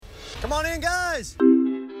Come on in, guys.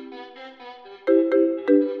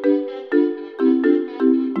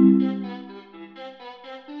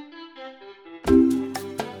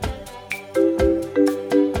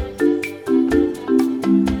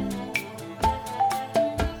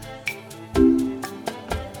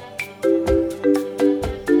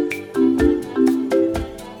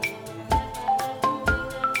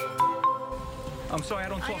 I'm sorry, I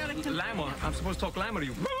don't talk Lammer. I'm supposed to talk Lammer to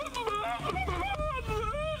you.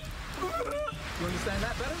 You understand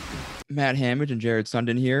that better? Matt Hamage and Jared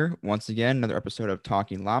Sundin here. Once again, another episode of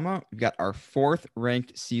Talking Llama. We've got our 4th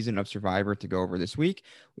ranked season of Survivor to go over this week,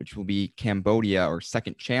 which will be Cambodia, or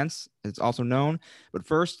Second Chance, as it's also known. But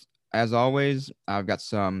first, as always, I've got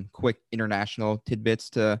some quick international tidbits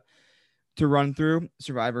to run through.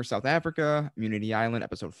 Survivor South Africa, Immunity Island,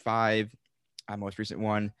 episode 5, our most recent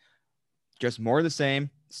one. Just more of the same.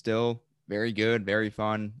 Still very good, very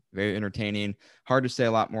fun, very entertaining. Hard to say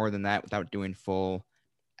a lot more than that without doing full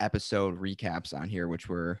episode recaps on here, which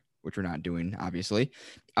we're not doing, obviously.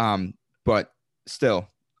 But still,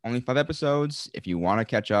 only 5 episodes. If you want to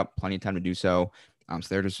catch up, plenty of time to do so. So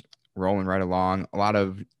they're just rolling right along. A lot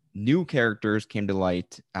of new characters came to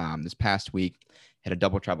light this past week. Had a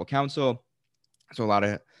double tribal council.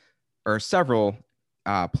 So several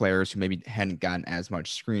players who maybe hadn't gotten as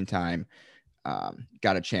much screen time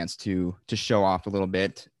got a chance to show off a little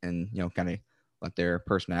bit and, kind of let their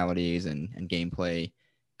personalities and gameplay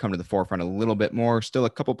come to the forefront a little bit more. Still a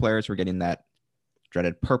couple players who are getting that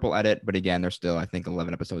dreaded purple edit, but again, there's still, I think,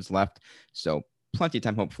 11 episodes left. So plenty of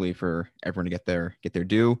time, hopefully, for everyone to get their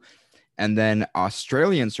due. And then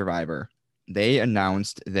Australian Survivor, they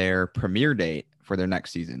announced their premiere date for their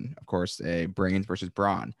next season. Of course, a Brains versus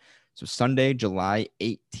Brawn. So Sunday, July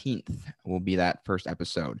 18th will be that first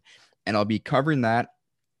episode. And I'll be covering that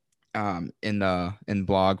in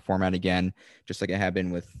blog format again, just like I have been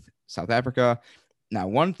with South Africa. Now,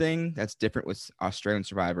 one thing that's different with Australian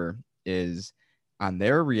Survivor is on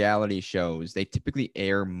their reality shows, they typically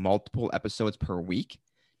air multiple episodes per week.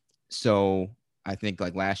 So I think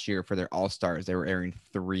like last year for their All-Stars, they were airing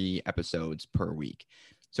 3 episodes per week.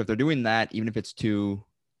 So if they're doing that, even if it's two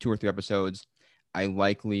or 3 episodes, I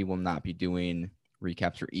likely will not be doing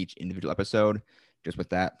recaps for each individual episode. Just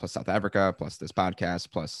with that, plus South Africa, plus this podcast,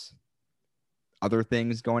 plus other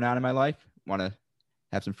things going on in my life. Want to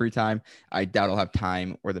have some free time. I doubt I'll have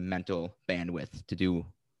time or the mental bandwidth to do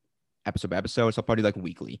episode by episode. So I'll probably do like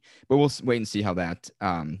weekly. But we'll wait and see how that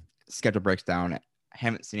schedule breaks down. I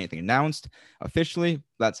haven't seen anything announced officially.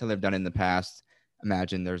 That's how they've done it in the past.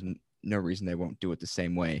 Imagine there's no reason they won't do it the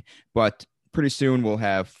same way. But pretty soon we'll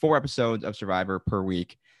have 4 episodes of Survivor per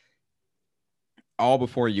week, all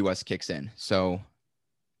before US kicks in. So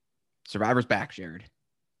Survivor's back, Jared.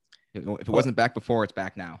 If it wasn't back before, it's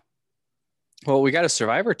back now. Well, we got a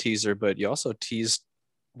Survivor teaser, but you also teased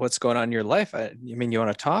what's going on in your life. You mean you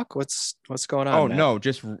want to talk? What's going on? Oh, Matt? No,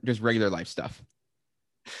 just regular life stuff.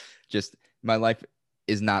 Just my life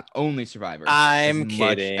is not only Survivor. I'm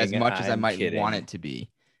kidding. As much as I might want it to be.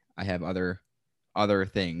 I have other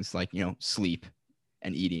things like, sleep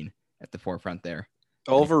and eating at the forefront there.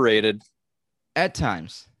 Overrated. At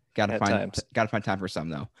times. Gotta find time for some,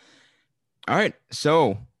 though. All right.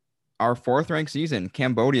 So our 4th ranked season,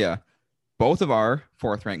 Cambodia, both of our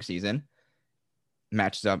 4th ranked season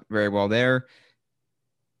matches up very well there.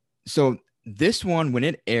 So this one, when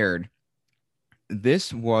it aired,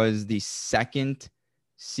 this was the second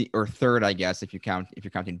or third, I guess, if you're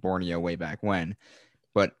counting Borneo way back when.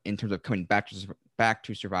 But in terms of coming back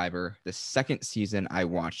to Survivor, the second season I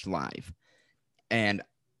watched live. And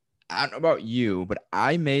I don't know about you, but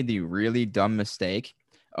I made the really dumb mistake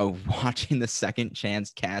of watching the Second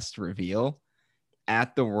Chance cast reveal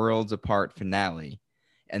at the Worlds Apart finale.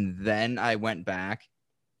 And then I went back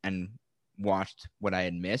and watched what I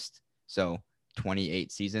had missed. So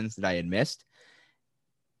 28 seasons that I had missed,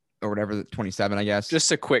 or whatever, 27, I guess.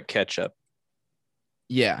 Just a quick catch up.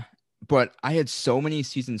 Yeah. But I had so many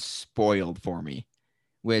seasons spoiled for me,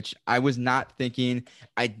 which I was not thinking.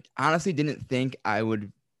 I honestly didn't think I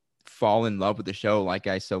would fall in love with the show like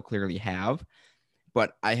I so clearly have.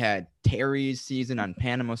 But I had Terry's season on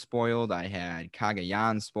Panama spoiled. I had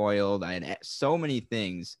Cagayan spoiled. I had so many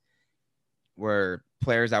things where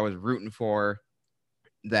players I was rooting for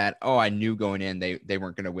that, I knew going in they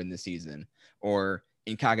weren't going to win the season. Or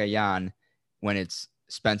in Cagayan, when it's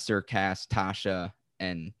Spencer, Cass, Tasha,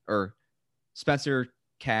 or Spencer,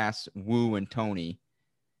 Cass, Wu, and Tony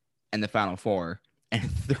and the final 4. And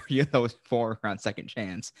 3 of those 4 are on Second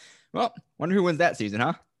Chance. Well, wonder who wins that season,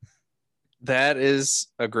 huh? That is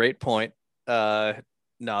a great point. No,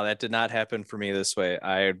 that did not happen for me this way.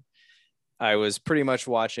 I was pretty much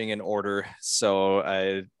watching in order, so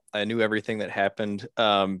I knew everything that happened.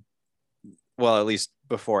 Well, at least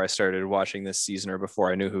before I started watching this season, or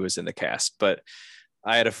before I knew who was in the cast. But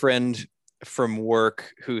I had a friend from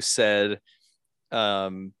work who said,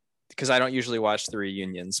 because I don't usually watch the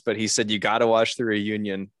reunions, but he said you got to watch the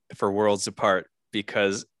reunion for Worlds Apart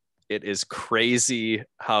because it is crazy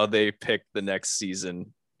how they pick the next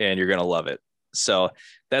season, and you're gonna love it. So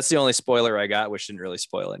that's the only spoiler I got, which didn't really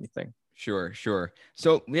spoil anything. Sure, sure.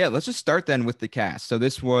 So yeah, let's just start then with the cast. So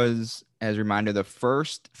this was, as a reminder, the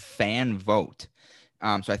first fan vote.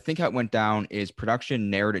 So I think how it went down is production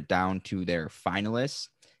narrowed it down to their finalists.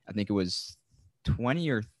 I think it was 20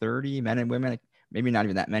 or 30 men and women, maybe not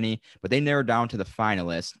even that many, but they narrowed down to the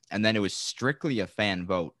finalists, and then it was strictly a fan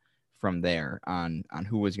vote from there on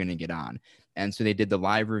who was going to get on. And so they did the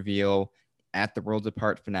live reveal at the Worlds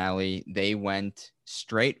Apart finale. They went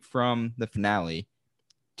straight from the finale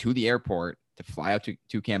to the airport to fly out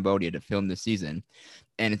to Cambodia to film this season.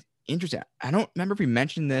 And it's interesting. I don't remember if we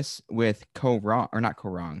mentioned this with Ko Rong or not Ko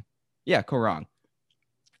Rong. Yeah, Ko Rong.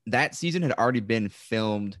 That season had already been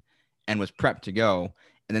filmed and was prepped to go.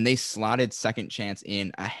 And then they slotted Second Chance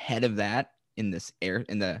in ahead of that in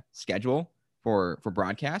the schedule for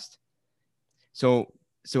broadcast. So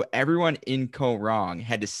everyone in Ko Rong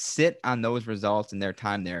had to sit on those results in their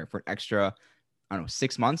time there for an extra, I don't know,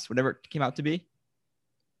 6 months, whatever it came out to be.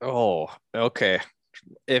 Oh, okay.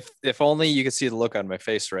 If only you could see the look on my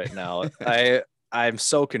face right now. I'm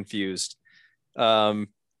so confused. It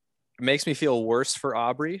makes me feel worse for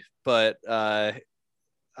Aubrey, but other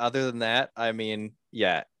than that, I mean,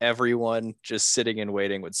 yeah, everyone just sitting and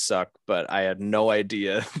waiting would suck, but I had no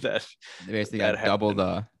idea that they basically that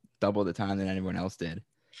got double the time than anyone else did.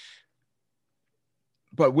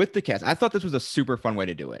 But with the cast, I thought this was a super fun way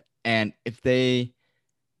to do it. And if they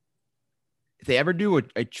ever do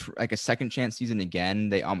a Second Chance season again,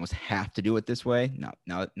 they almost have to do it this way.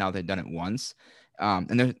 Now they've done it once.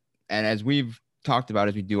 And as we've talked about,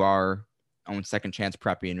 as we do our own Second Chance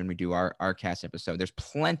prepping and when we do our cast episode, there's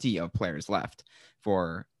plenty of players left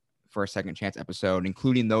for a Second Chance episode,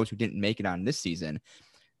 including those who didn't make it on this season.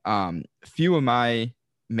 Few of my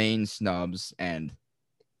main snubs, and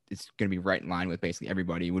it's going to be right in line with basically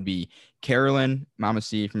everybody, would be Carolyn, Mama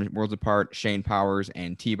C from Worlds Apart, Shane Powers,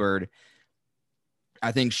 and T-Bird.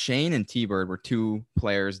 I think Shane and T-Bird were two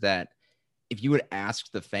players that if you would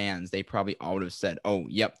ask the fans, they probably all would have said, oh,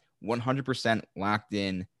 yep, 100% locked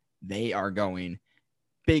in. They are going.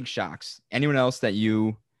 Big shocks. Anyone else that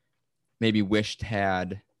you maybe wished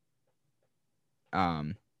had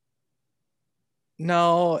no,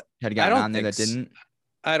 had gotten on there that didn't?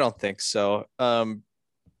 I don't think so.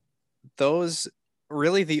 Those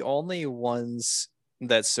really the only ones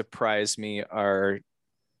that surprise me are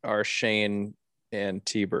Shane and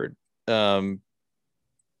T-Bird. Other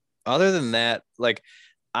than that, like,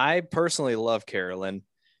 I personally love Carolyn.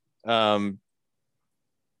 I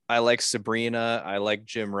like Sabrina. I like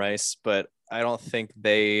Jim Rice, but I don't think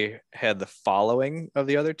they had the following of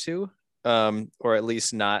the other two, or at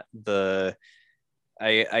least not the,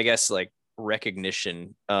 I guess, like,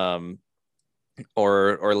 recognition,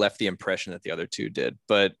 or left the impression that the other two did.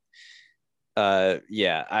 But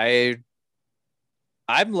yeah,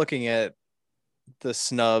 I'm looking at the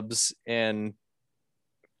snubs and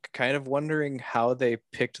kind of wondering how they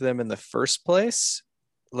picked them in the first place.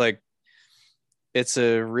 Like, it's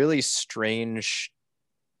a really strange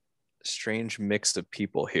mix of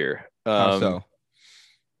people here. How so?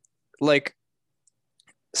 Like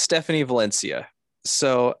Stephanie Valencia.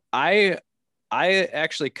 So I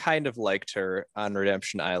actually kind of liked her on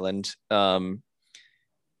Redemption Island. But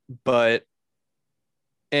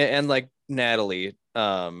and like Natalie,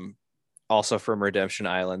 also from Redemption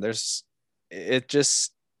Island.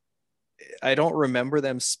 I don't remember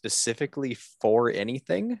them specifically for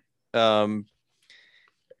anything.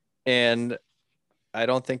 And I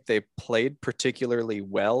don't think they played particularly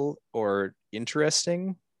well or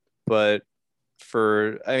interesting, but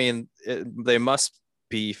they must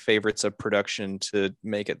be favorites of production to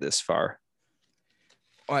make it this far.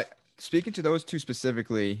 Well, speaking to those two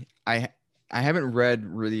specifically, I haven't read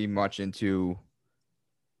really much into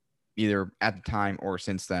either at the time or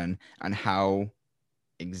since then on how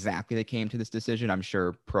exactly they came to this decision. I'm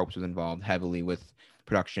sure Probst was involved heavily with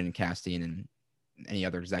production and casting and any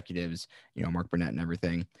other executives, Mark Burnett and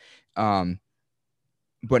everything.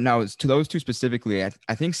 But now to those two specifically,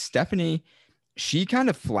 I think Stephanie, she kind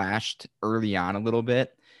of flashed early on a little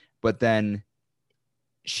bit, but then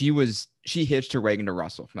she hitched her wagon to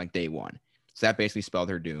Russell from like day one. So that basically spelled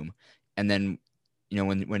her doom. And then,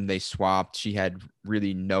 when they swapped, she had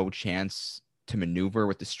really no chance to maneuver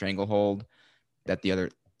with the stranglehold that the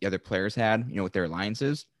other players had, with their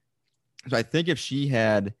alliances. So I think if she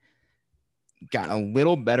had gotten a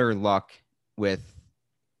little better luck with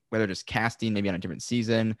whether just casting maybe on a different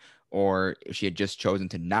season, or if she had just chosen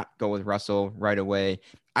to not go with Russell right away,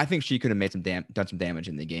 I think she could have made done some damage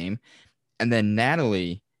in the game. And then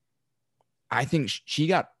Natalie, I think she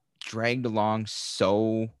got dragged along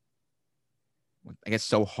so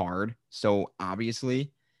hard, so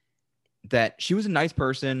obviously, that she was a nice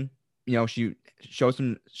person. She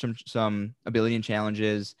showed some ability and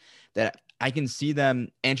challenges that I can see them,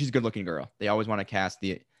 and she's a good looking girl. They always want to cast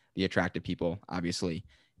the attractive people, obviously.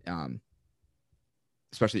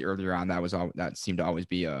 Especially earlier on, that seemed to always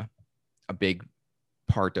be a big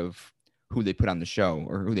part of who they put on the show,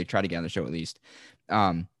 or who they try to get on the show at least.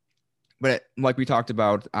 But like we talked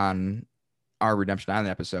about on our Redemption Island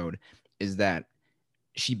episode, is that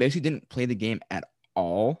she basically didn't play the game at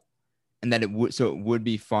all, and that it would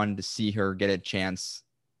be fun to see her get a chance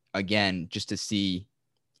again, just to see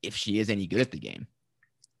if she is any good at the game.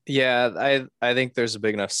 Yeah, I think there's a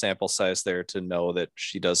big enough sample size there to know that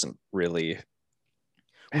she doesn't really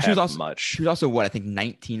have much. She was also what, I think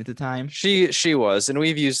 19 at the time. She was, and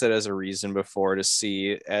we've used that as a reason before to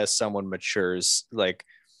see as someone matures, like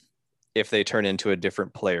if they turn into a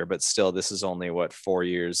different player. But still, this is only 4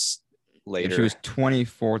 years later. She was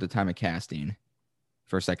 24 at the time of casting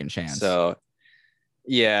for a second chance. So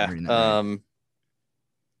yeah, I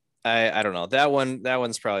don't know. That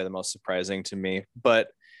one's probably the most surprising to me. But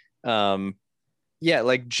yeah,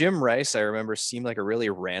 like Jim Rice, I remember seemed like a really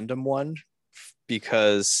random one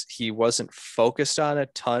because he wasn't focused on a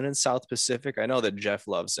ton in South Pacific. I know that Jeff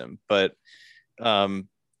loves him, but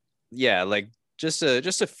yeah, like just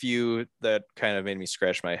a few that kind of made me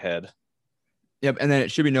scratch my head. Yep. And then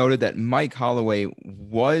it should be noted that Mike Holloway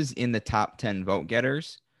was in the top 10 vote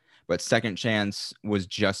getters, but second chance was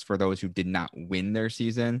just for those who did not win their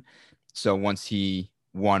season. So once he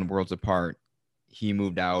won Worlds Apart, he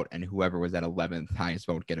moved out, and whoever was that 11th highest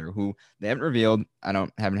vote getter, who they haven't revealed,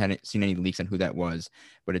 haven't seen any leaks on who that was,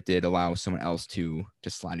 but it did allow someone else to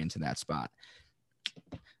slide into that spot.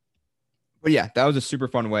 But yeah, that was a super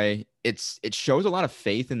fun way. It shows a lot of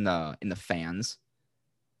faith in the fans,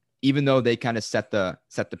 even though they kind of set the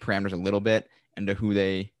parameters a little bit into who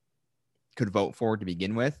they could vote for to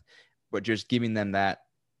begin with, but just giving them that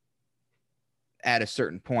at a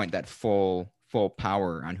certain point, that full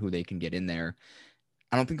power on who they can get in there.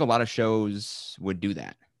 I don't think a lot of shows would do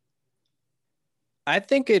that. I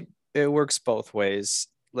think it works both ways.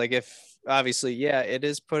 Like, if obviously, yeah, it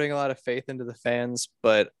is putting a lot of faith into the fans,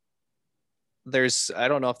 but I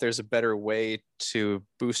don't know if there's a better way to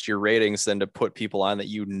boost your ratings than to put people on that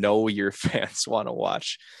your fans want to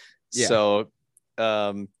watch. Yeah. So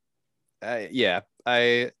I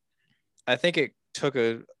think it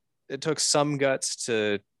took some guts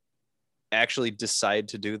to actually decide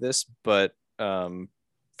to do this, but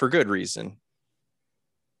for good reason.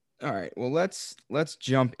 All right, well, let's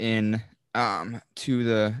jump in to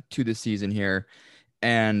the season here.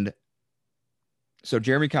 And so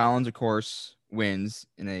Jeremy Collins, of course, wins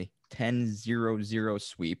in a 10-0-0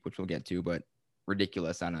 sweep, which we'll get to, but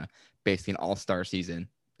ridiculous on basically an all-star season,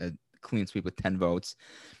 a clean sweep with 10 votes.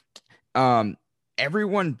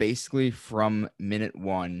 Everyone basically from minute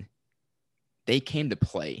one, they came to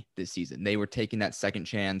play this season. They were taking that second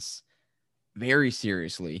chance very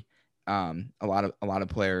seriously. A lot of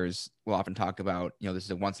players will often talk about, this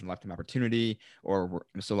is a once in a lifetime opportunity, or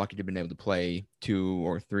I'm so lucky to have been able to play 2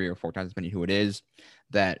 or 3 or 4 times, depending who it is,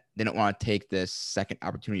 that they don't want to take this second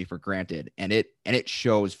opportunity for granted. And it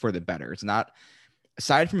shows for the better. It's not,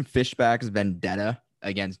 aside from Fishback's vendetta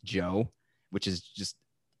against Joe, which is just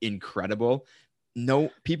incredible.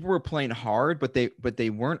 No, people were playing hard, but they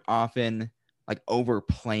weren't often like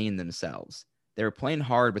overplaying themselves. They were playing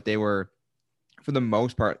hard, but they were, for the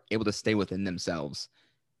most part, able to stay within themselves,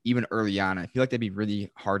 even early on. I feel like that'd be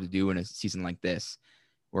really hard to do in a season like this,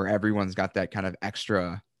 where everyone's got that kind of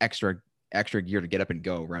extra gear to get up and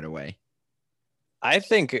go right away. I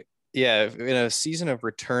think, yeah, in a season of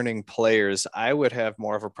returning players, I would have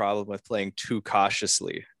more of a problem with playing too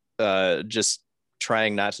cautiously, just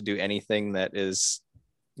trying not to do anything that is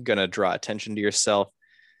going to draw attention to yourself.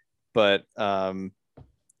 But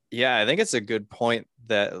yeah, I think it's a good point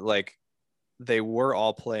that, like, they were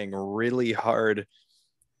all playing really hard,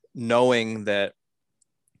 knowing that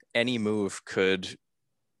any move could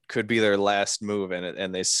be their last move,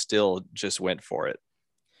 and they still just went for it.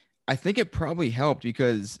 I think it probably helped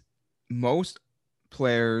because most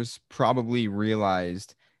players probably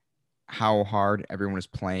realized how hard everyone was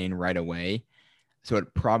playing right away. So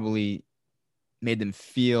it probably made them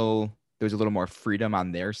feel there was a little more freedom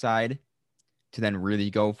on their side to then really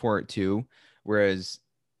go for it too. Whereas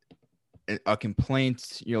a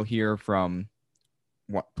complaint you'll hear from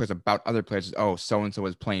what players about other players is, oh, so-and-so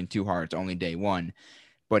is playing too hard. It's only day one.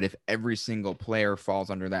 But if every single player falls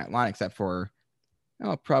under that line, except for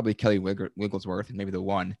probably Kelly Wigglesworth and maybe the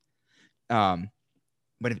one. But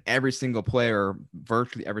if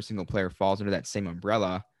virtually every single player falls under that same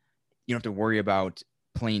umbrella, you don't have to worry about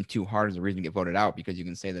playing too hard as a reason to get voted out, because you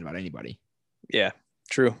can say that about anybody. Yeah,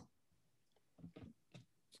 true.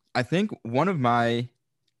 I think one of my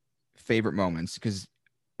favorite moments, because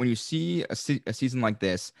when you see a season like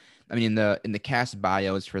this, I mean, in the cast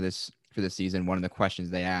bios for this season, one of the questions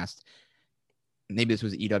they asked, maybe this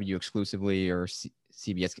was EW exclusively or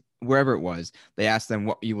CBS, wherever it was, they asked them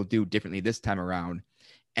what you will do differently this time around.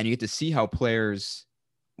 And you get to see how players,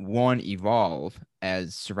 one, evolve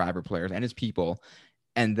as Survivor players and as people.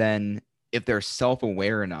 And then if they're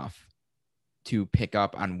self-aware enough to pick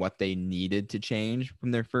up on what they needed to change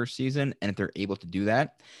from their first season, and if they're able to do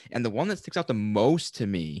that. And the one that sticks out the most to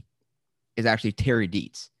me is actually Terry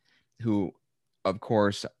Dietz, who, of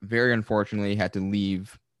course, very unfortunately had to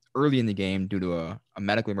leave early in the game due to a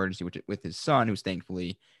medical emergency with his son, who's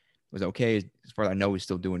thankfully was okay. As far as I know, he's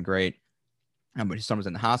still doing great. But his son was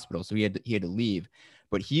in the hospital, so he had to leave.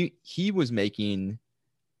 But he was making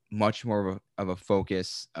much more of a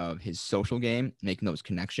focus of his social game, making those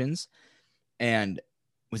connections, and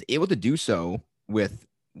was able to do so with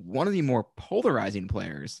one of the more polarizing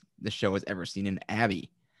players the show has ever seen in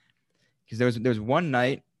Abby. Because there was one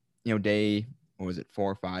night, day, what was it,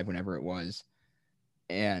 4 or 5, whenever it was,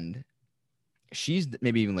 and she's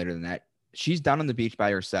maybe even later than that. She's down on the beach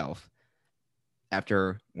by herself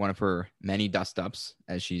after one of her many dust-ups,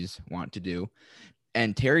 as she's wont to do.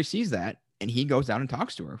 And Terry sees that, and he goes down and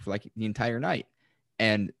talks to her for like the entire night.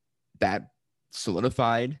 And that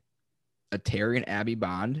solidified a Terry and Abby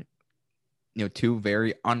bond, two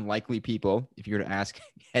very unlikely people, if you were to ask,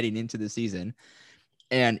 heading into the season.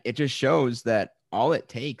 And it just shows that all it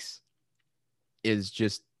takes is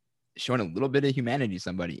just showing a little bit of humanity to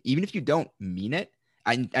somebody, even if you don't mean it.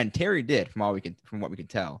 And Terry did, from what we could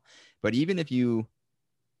tell. But even if you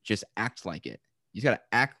just act like it, you got to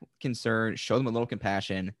act concerned, show them a little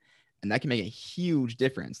compassion, and that can make a huge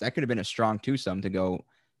difference. That could have been a strong twosome to go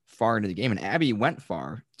far into the game, and Abby went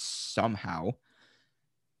far somehow.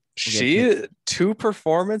 She 2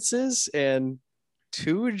 performances and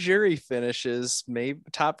 2 jury finishes, maybe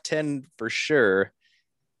top 10 for sure.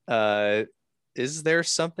 Is there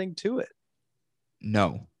something to it?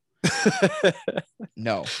 No.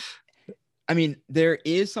 No. I mean, there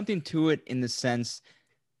is something to it in the sense,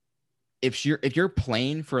 if you're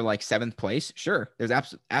playing for like 7th place, sure, there's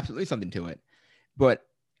absolutely something to it. But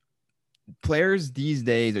players these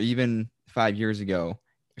days, or even 5 years ago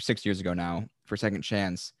or 6 years ago now, for second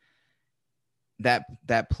chance,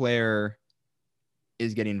 that player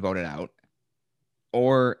is getting voted out.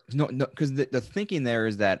 Or no, because the thinking there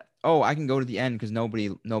is that, oh, I can go to the end because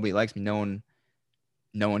nobody likes me. No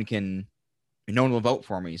one will vote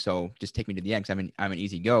for me. So just take me to the end because I'm an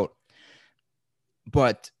easy goat.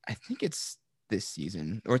 But I think it's this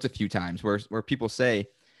season, or it's a few times where people say,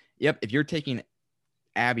 yep, if you're taking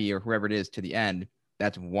Abby or whoever it is to the end,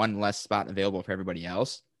 that's one less spot available for everybody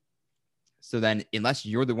else. So then, unless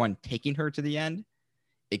you're the one taking her to the end,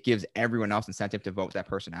 it gives everyone else incentive to vote that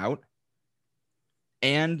person out.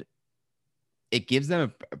 And it gives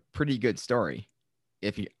them a pretty good story.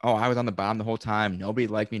 If I was on the bottom the whole time, nobody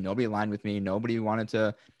liked me, nobody aligned with me, nobody wanted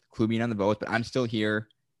to clue me in on the votes, but I'm still here.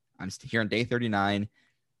 I'm still here on day 39.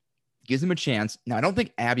 Gives them a chance. Now, I don't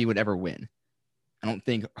think Abby would ever win. I don't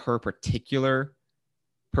think her particular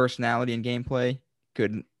personality and gameplay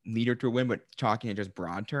could lead her to a win, but talking in just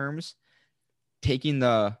broad terms, taking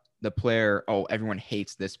the player, oh, everyone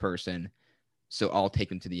hates this person, so I'll take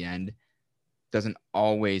them to the end, doesn't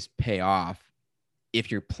always pay off if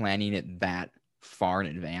you're planning it that far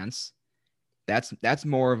in advance. That's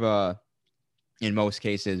more of a, in most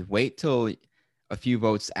cases, wait till a few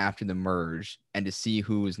votes after the merge and to see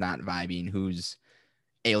who's not vibing, who's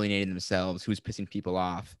alienating themselves, who's pissing people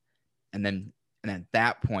off, and at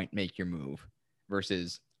that point make your move,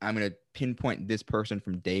 versus I'm going to pinpoint this person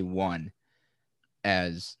from day one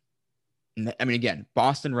as, I mean, again,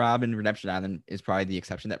 Boston Rob and Redemption Island is probably the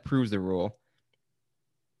exception that proves the rule,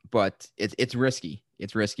 but it's risky.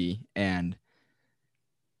 It's risky. And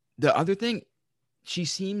the other thing, she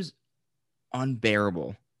seems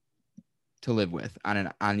unbearable to live with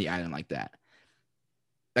on the island like that.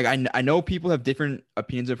 Like, I know people have different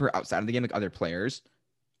opinions of her outside of the game, like other players.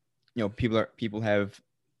 People have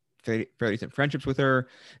fairly decent friendships with her.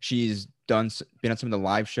 She's been on some of the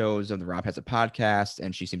live shows of the Rob Has a Podcast,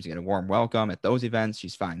 and she seems to get a warm welcome at those events.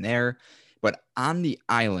 She's fine there. But on the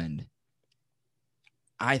island,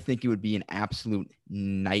 I think it would be an absolute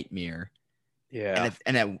nightmare. Yeah.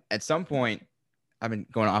 And at some point, I've been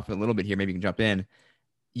going off a little bit here. Maybe you can jump in.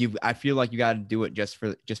 I feel like you got to do it just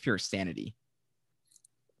for your sanity.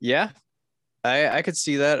 Yeah, I could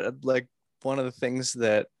see that. Like, one of the things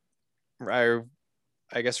that I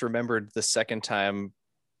guess remembered the second time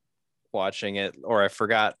watching it, or I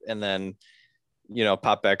forgot, and then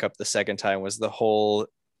popped back up the second time, was the whole,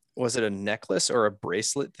 was it a necklace or a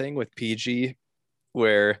bracelet thing with PG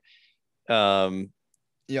where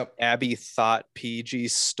Yep. Abby thought PG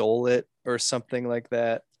stole it or something like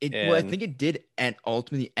that. Well, I think it did and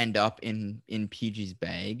ultimately end up in PG's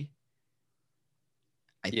bag.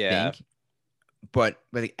 I think. But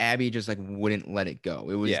like Abby just like wouldn't let it go.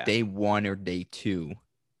 It was day 1 or day 2.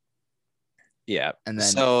 Yeah. And then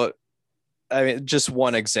so I mean, just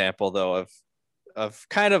one example though of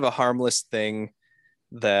kind of a harmless thing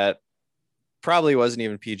that probably wasn't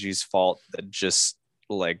even PG's fault, that just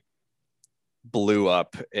like blew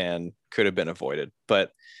up and could have been avoided.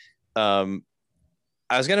 But I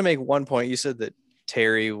was going to make one point. You said that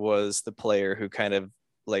Terry was the player who kind of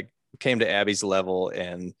like came to Abby's level,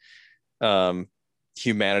 and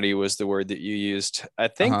humanity was the word that you used. I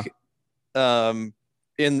think in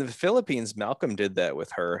the Philippines, Malcolm did that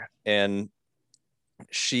with her, and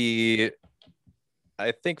she,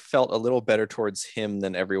 I think, felt a little better towards him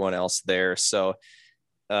than everyone else there. So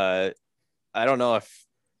I don't know if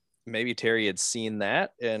maybe Terry had seen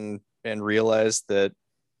that and realized that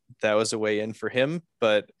was a way in for him.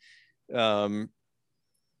 But going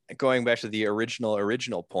back to the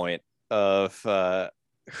original point of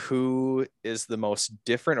who is the most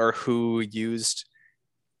different, or who used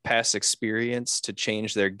past experience to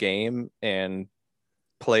change their game and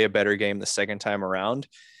play a better game the second time around.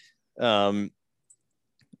 The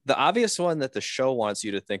obvious one that the show wants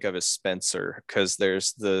you to think of is Spencer, because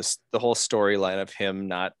there's the whole storyline of him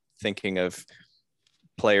not thinking of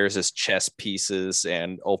players as chess pieces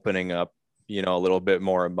and opening up, a little bit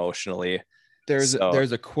more emotionally. There's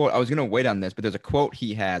a quote. I was going to wait on this, but there's a quote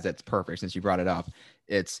he has that's perfect since you brought it up.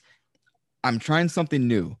 It's, "I'm trying something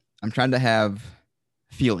new. I'm trying to have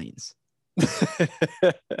feelings."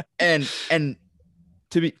 and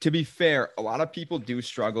to be fair, a lot of people do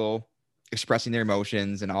struggle expressing their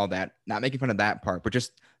emotions and all that. Not making fun of that part, but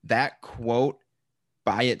just that quote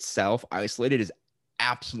by itself, isolated, is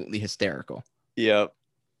absolutely hysterical. Yep.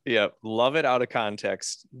 Love it out of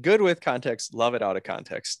context. Good with context. Love it out of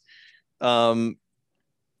context. One,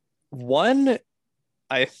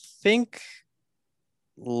 I think,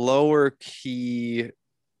 lower key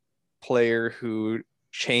player who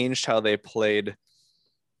changed how they played.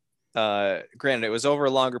 Granted, it was over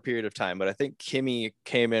a longer period of time, but I think Kimmy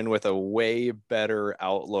came in with a way better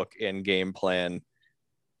outlook and game plan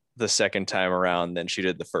the second time around than she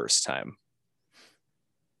did the first time.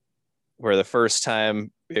 Where the first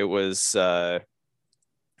time it was, I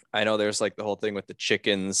know there's like the whole thing with the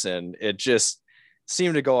chickens, and it just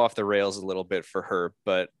seemed to go off the rails a little bit for her.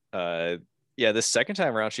 But the second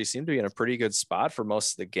time around, she seemed to be in a pretty good spot for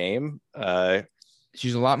most of the game.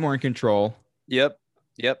 She's a lot more in control. Yep.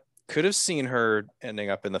 Could have seen her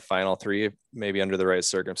ending up in the final 3, maybe under the right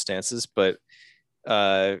circumstances. But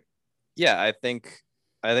I think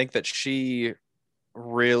that she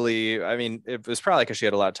really, I mean, it was probably because she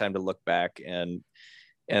had a lot of time to look back and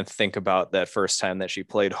think about that first time that she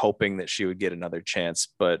played, hoping that she would get another chance.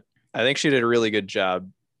 But I think she did a really good job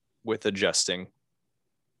with adjusting.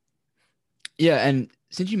 Yeah, and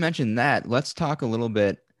since you mentioned that, let's talk a little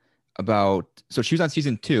bit about, so she was on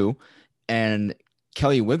season 2, and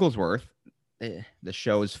Kelly Wigglesworth, the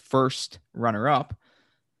show's first runner-up,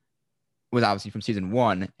 was obviously from season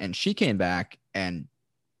 1, and she came back, and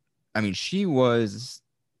I mean, she was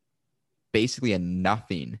basically a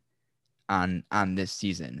nothing on this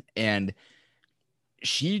season, and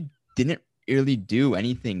she didn't really do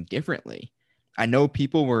anything differently. I know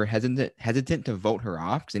people were hesitant to vote her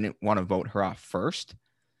off because they didn't want to vote her off first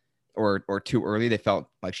or too early. They felt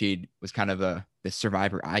like she was kind of the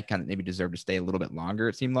survivor icon that maybe deserved to stay a little bit longer,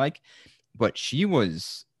 it seemed like. But she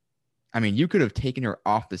was, I mean, you could have taken her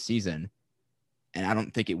off the season, and I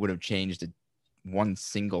don't think it would have changed one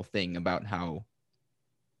single thing about how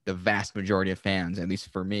the vast majority of fans, at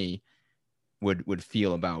least for me, would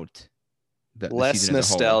feel about the less season as a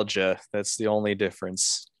whole. Nostalgia. That's the only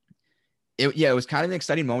difference. It was kind of an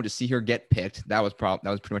exciting moment to see her get picked. That was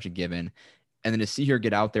pretty much a given. And then to see her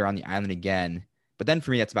get out there on the island again. But then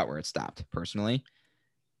for me, that's about where it stopped, personally.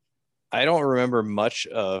 I don't remember much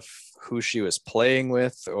of who she was playing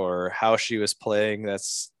with or how she was playing.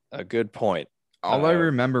 That's a good point. All I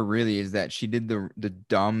remember really is that she did the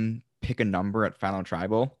dumb pick a number at Final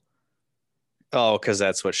Tribal. Oh, because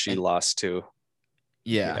that's what she lost to.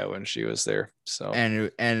 Yeah, when she was there. So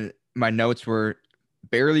and my notes were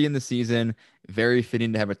barely in the season, very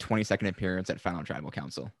fitting to have a 22nd appearance at Final Tribal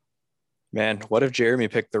Council. Man, what if Jeremy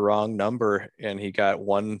picked the wrong number and he got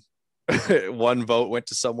one vote went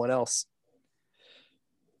to someone else?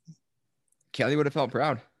 Kelly would have felt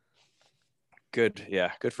proud. Good.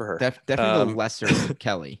 Yeah, good for her. Definitely the lesser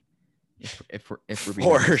Kelly. If we're being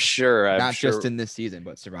for honest. sure. Not just in this season,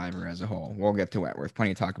 but Survivor as a whole. We'll get to Wentworth.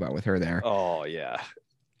 Plenty to talk about with her there. Oh yeah.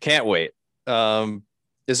 Can't wait.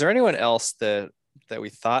 Is there anyone else that we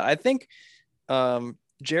thought? I think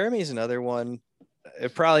Jeremy's another one.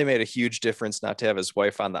 It probably made a huge difference not to have his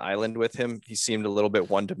wife on the island with him. He seemed a little bit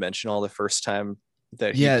one-dimensional the first time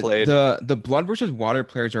that he played. The Blood versus Water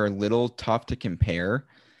players are a little tough to compare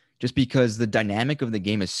just because the dynamic of the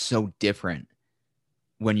game is so different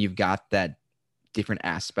when you've got that different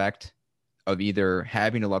aspect of either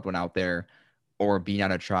having a loved one out there or being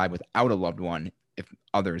on a tribe without a loved one if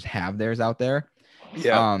others have theirs out there.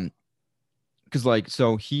 Yeah. Because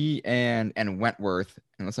so he and Wentworth,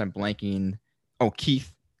 unless I'm blanking. Oh,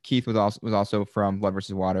 Keith was also from Blood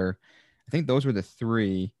versus Water. I think those were the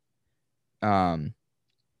three. And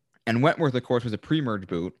Wentworth, of course, was a pre-merge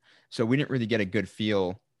boot, so we didn't really get a good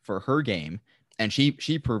feel for her game. And she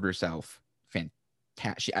proved herself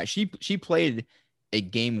fantastic. She played a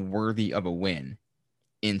game worthy of a win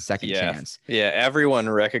in Second Chance. Yeah, everyone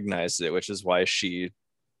recognized it, which is why she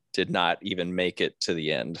did not even make it to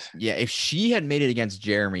the end. Yeah, if she had made it against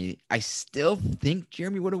Jeremy, I still think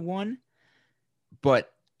Jeremy would have won.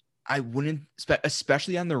 But I wouldn't,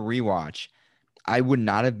 especially on the rewatch, I would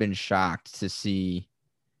not have been shocked to see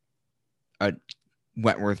a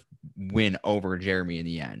Wentworth win over Jeremy in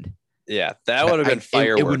the end. Yeah, that would have been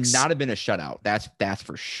fireworks. It would not have been a shutout. That's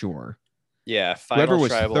for sure. Yeah, whoever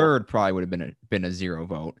was third probably would have been a 0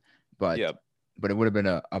 vote, but it would have been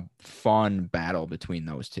a fun battle between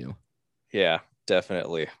those two. Yeah,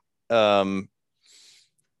 definitely. I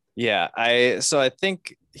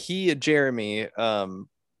think Jeremy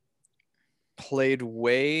played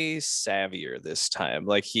way savvier this time.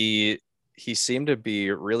 Like he seemed to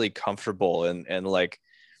be really comfortable and like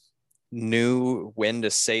knew when to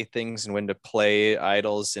say things and when to play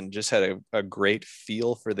idols and just had a great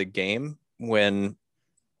feel for the game. When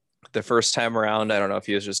the first time around, I don't know if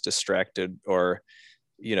he was just distracted or,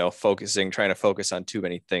 trying to focus on too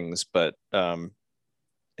many things, but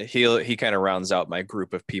he kind of rounds out my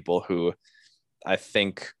group of people who I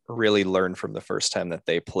think really learned from the first time that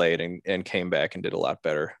they played and came back and did a lot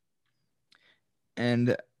better.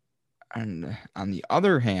 And on the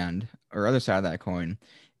other hand, or other side of that coin,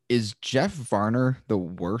 is Jeff Varner the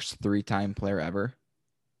worst 3-time player ever?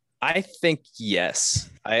 I think yes.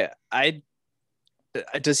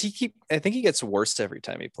 Does he keep? I think he gets worse every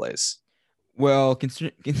time he plays. Well,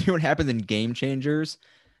 considering what happens in Game Changers,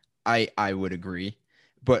 I would agree.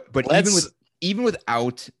 But even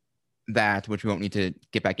without that, which we won't need to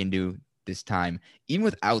get back into this time, even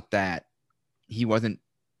without that, he wasn't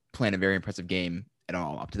playing a very impressive game at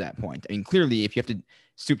all up to that point. I mean, clearly, if you have to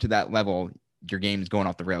stoop to that level, your game's going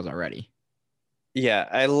off the rails already. Yeah,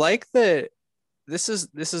 I like that. This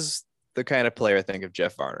is the kind of player I think of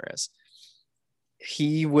Jeff Varner as.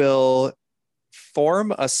 He will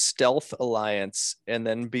form a stealth alliance and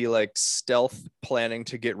then be like stealth planning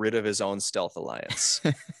to get rid of his own stealth alliance.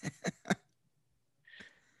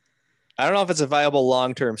 I don't know if it's a viable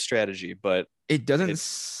long-term strategy, but it doesn't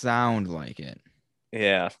sound like it.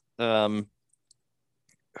 Yeah. Who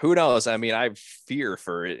knows? I mean, I fear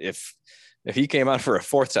for it. If he came on for a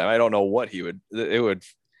 4th time, I don't know what they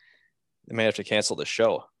may have to cancel the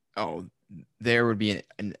show. Oh, there would be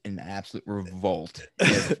an absolute revolt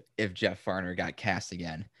if Jeff Varner got cast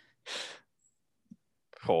again.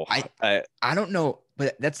 Oh, I don't know,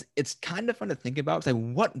 but it's kind of fun to think about. It's like,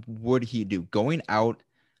 what would he do going out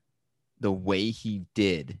the way he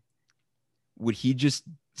did? Would he just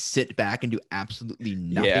sit back and do absolutely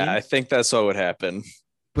nothing? Yeah, I think that's what would happen.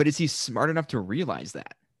 But is he smart enough to realize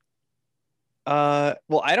that?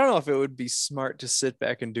 Well, I don't know if it would be smart to sit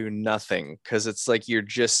back and do nothing, because it's like you're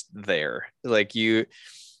just there. Like you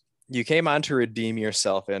came on to redeem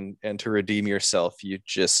yourself, and to redeem yourself, you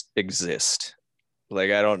just exist.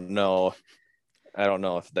 Like I don't know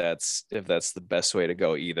if that's the best way to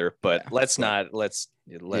go either. But yeah, let's.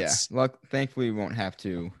 Well, thankfully, we won't have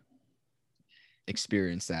to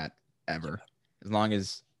experience that ever. As long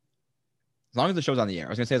as the show's on the air. I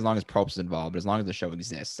was gonna say as long as Probst is involved, but as long as the show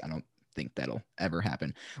exists, I don't think that'll ever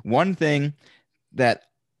happen. One thing that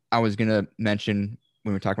I was gonna mention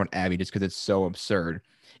when we talk about Abby, just because it's so absurd,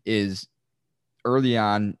 is early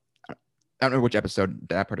on. I don't know which episode.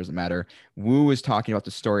 That part doesn't matter. Wu is talking about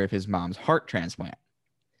the story of his mom's heart transplant,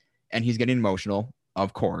 and he's getting emotional,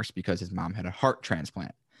 of course, because his mom had a heart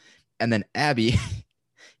transplant. And then Abby,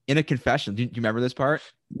 in a confession, do you remember this part?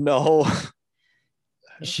 No.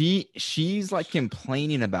 She's like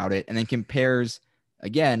complaining about it, and then compares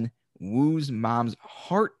again Wu's mom's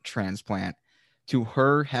heart transplant to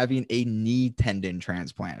her having a knee tendon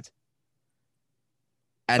transplant.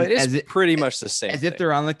 And but it's as it pretty much the same as thing. if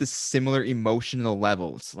they're on like the similar emotional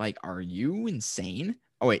level. It's like, are you insane?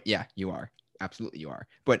 Oh wait, yeah, you are. Absolutely you are.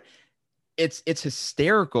 But it's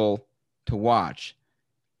hysterical to watch.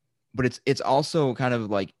 But it's also kind of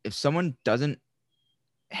like, if someone doesn't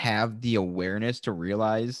have the awareness to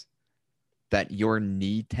realize that your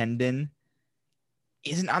knee tendon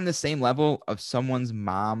isn't on the same level of someone's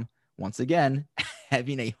mom, once again,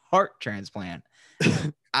 having a heart transplant,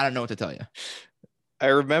 I don't know what to tell you. I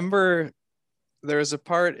remember there was a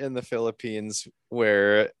part in the Philippines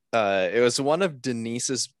where it was one of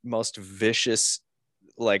Denise's most vicious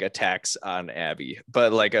like attacks on Abby,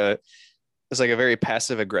 but like it was like a very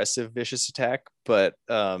passive aggressive vicious attack. But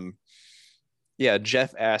yeah,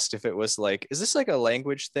 Jeff asked if it was like, is this like a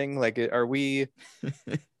language thing? Like, are we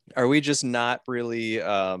just not really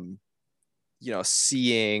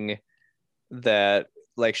seeing that,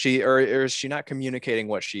 like, she or is she not communicating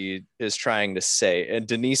what she is trying to say? And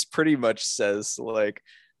Denise pretty much says like,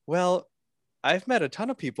 well, I've met a ton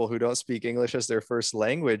of people who don't speak English as their first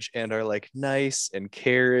language and are like nice and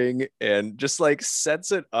caring, and just like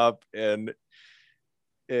sets it up. And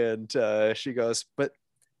she goes, but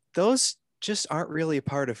those just aren't really a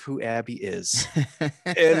part of who Abby is.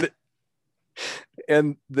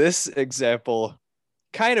 and this example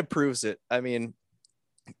kind of proves it. I mean,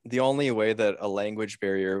 the only way that a language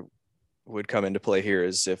barrier would come into play here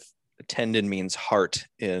is if tendon means heart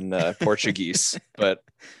in Portuguese, but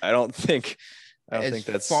I don't think that's.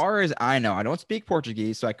 As far as I know, I don't speak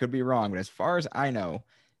Portuguese, so I could be wrong, but as far as I know,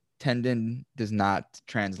 tendon does not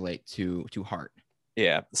translate to heart.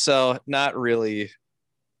 Yeah, so not really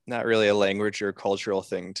a language or cultural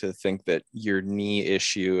thing to think that your knee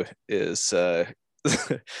issue is the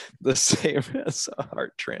same as a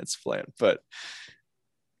heart transplant. But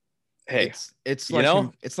hey, it's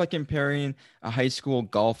like comparing a high school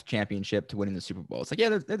golf championship to winning the Super Bowl. It's like, yeah,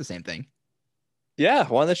 they're the same thing. Yeah,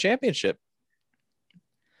 won the championship.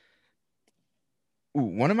 Ooh,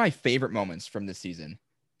 one of my favorite moments from this season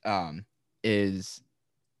is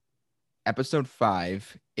episode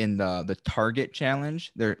 5 in the target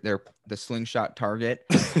challenge. They're the slingshot target,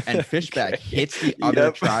 and Fishback hits the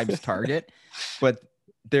other tribe's target. But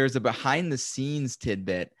there's a behind the scenes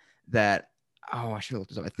tidbit that, I should have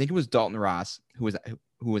looked this up. I think it was Dalton Ross who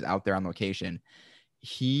was out there on location.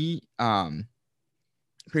 He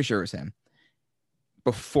pretty sure it was him.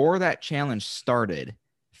 Before that challenge started,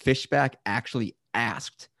 Fishback actually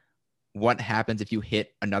asked what happens if you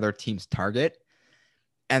hit another team's target.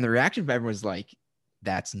 And the reaction from everyone was like,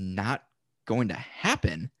 that's not going to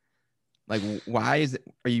happen. Like, why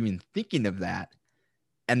are you even thinking of that?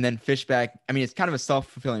 And then Fishback, I mean, it's kind of a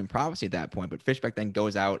self-fulfilling prophecy at that point, but Fishback then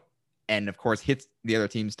goes out and, of course, hits the other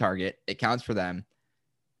team's target. It counts for them.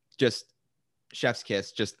 Just chef's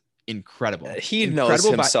kiss, just incredible. He knows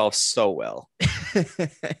himself so well.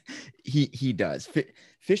 He does.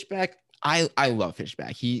 Fishback, I love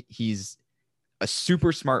Fishback. He's a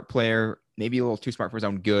super smart player, maybe a little too smart for his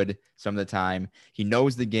own good some of the time. He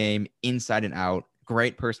knows the game inside and out.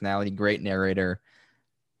 Great personality, great narrator.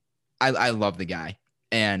 I love the guy.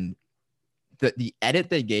 And the edit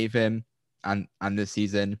they gave him on this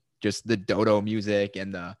season, just the dodo music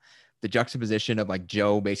and the juxtaposition of like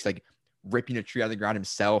Joe basically like ripping a tree out of the ground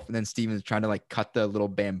himself, and then Steven's trying to like cut the little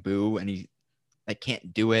bamboo and he like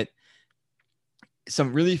can't do it.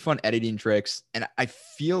 Some really fun editing tricks, and I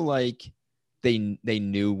feel like they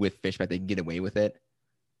knew with Fishback they could get away with it,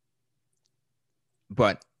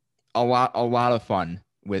 but a lot of fun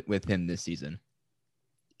with him this season.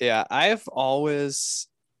 Yeah, I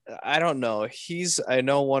don't know. I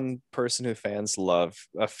know one person who fans love,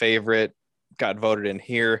 a favorite, got voted in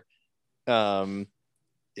here,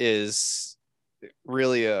 is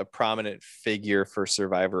really a prominent figure for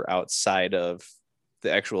Survivor outside of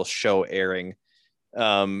the actual show airing.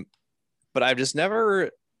 But I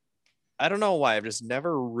don't know why, I've just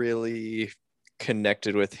never really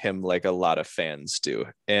connected with him like a lot of fans do.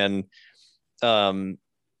 And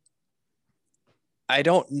I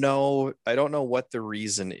don't know what the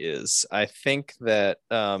reason is. I think that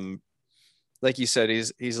like you said,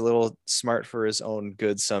 he's a little smart for his own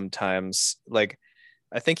good sometimes. Like,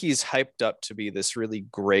 I think he's hyped up to be this really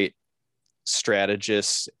great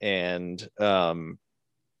strategist, and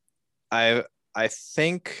I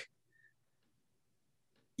think,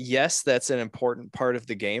 yes, that's an important part of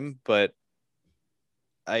the game, but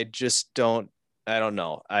I just I don't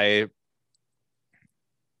know.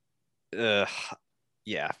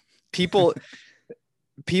 Yeah, people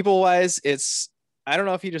wise, I don't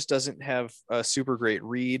know if he just doesn't have a super great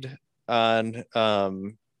read on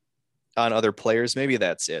other players. Maybe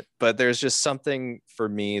that's it, but there's just something for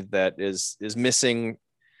me that is missing,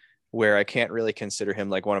 where I can't really consider him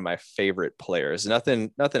like one of my favorite players.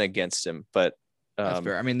 Nothing against him, but That's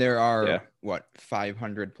fair. I mean, there are yeah.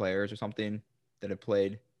 500 players or something that have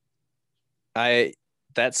played. That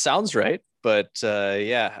sounds right, but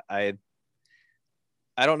yeah, I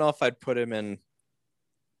don't know if I'd put him in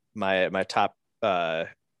my top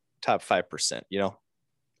 5%, you know.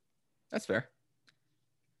 That's fair.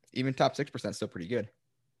 Even top 6% still pretty good.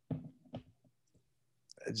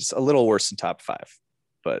 Just a little worse than top 5,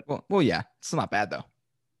 but well, yeah, it's still not bad though.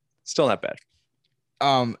 Still not bad.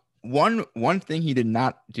 One thing he did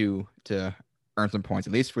not do to earn some points,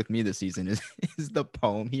 at least with me this season, is the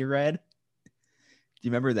poem he read. Do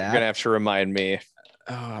you remember that? You're gonna have to remind me.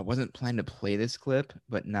 Oh, I wasn't planning to play this clip,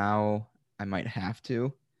 but now I might have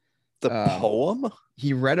to. The poem?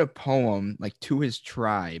 He read a poem like to his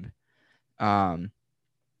tribe, and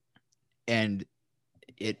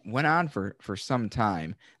it went on for some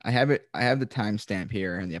time. I have the timestamp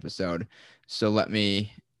here in the episode, so let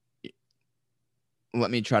me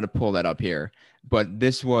try to pull that up here. But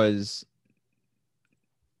this was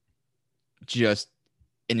just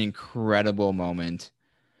an incredible moment,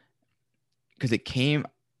 because it came,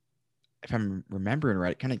 if I'm remembering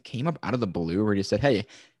right, it kind of came up out of the blue, where he just said, hey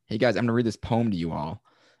guys, I'm gonna read this poem to you all.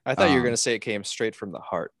 I thought you were gonna say it came straight from the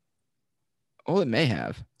heart. Oh, it may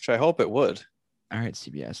have. Which I hope it would. All right,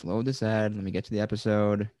 CBS, load this ad. Let me get to the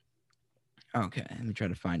episode. Okay, let me try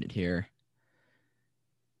to find it here.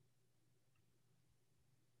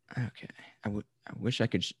 Okay, I wish I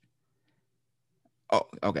could. Oh,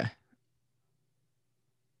 okay.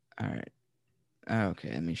 All right.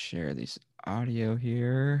 Okay, let me share this audio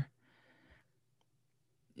here.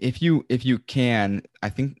 If you can, I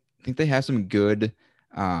think they have some good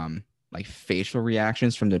like facial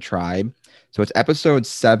reactions from the tribe. So it's episode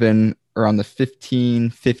 7, around the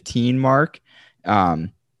 15 mark.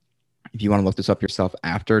 If you want to look this up yourself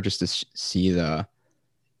after, just to see the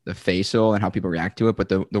facial and how people react to it, but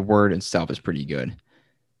the word itself is pretty good.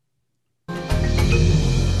 I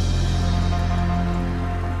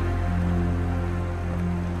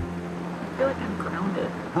feel like I'm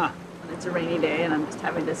grounded. Huh. When it's a rainy day and I'm just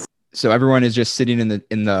having this. So everyone is just sitting in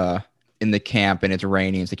the camp, and it's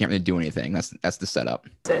raining, so they can't really do anything. That's the setup.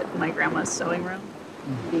 Sit in my grandma's sewing room.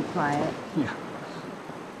 Be quiet. Yeah.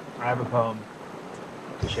 I have a poem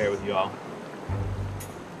to share with you all.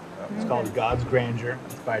 It's called God's Grandeur.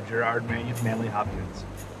 It's by Gerard Manley Hopkins.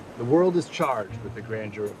 The world is charged with the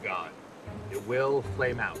grandeur of God. It will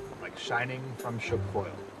flame out like shining from shook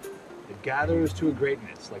foil. It gathers to a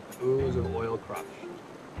greatness like the ooze of oil crushed.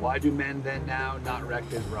 Why do men then now not reck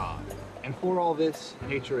his rod? And for all this,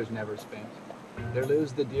 nature is never spent. There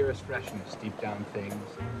lives the dearest freshness deep down things,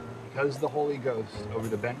 because the Holy Ghost over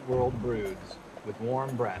the bent world broods, with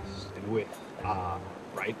warm breast and with,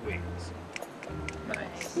 bright wings.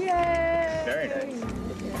 Nice. Yay! Very nice.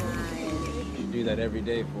 You should do that every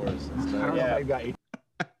day for us. I don't know if I got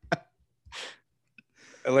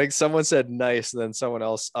Like, someone said nice, and then someone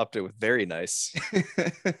else upped it with very nice.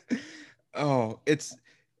 Oh, it's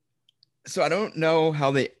so I don't know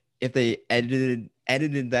how if they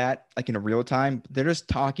edited that like in a real time. They're just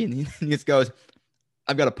talking. He just goes,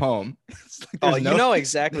 I've got a poem. Like, you know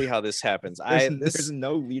exactly how this happens. There's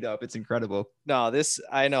no lead up. It's incredible. No,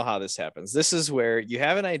 I know how this happens. This is where you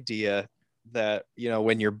have an idea that,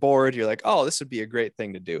 when you're bored, you're like, oh, this would be a great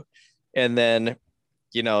thing to do. And then,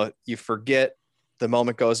 you forget, the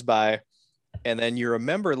moment goes by, and then you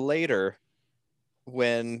remember later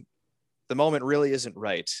when the moment really isn't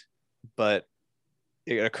right, but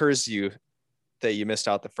it occurs to you that you missed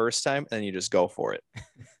out the first time, and you just go for it.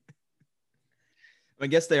 I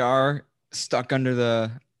guess they are stuck under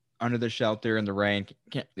the shelter in the rain.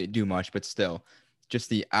 Can't really do much, but still, just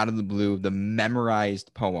the out of the blue, the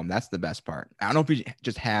memorized poem. That's the best part. I don't know if he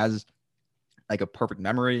just has like a perfect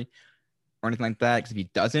memory or anything like that, because if he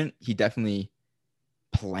doesn't, he definitely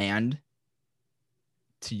planned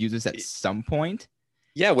to use this at some point.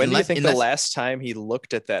 Yeah, when do you think the last time he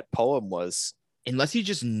looked at that poem was? Unless he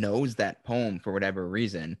just knows that poem for whatever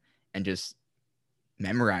reason and just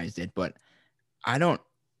memorized it. But I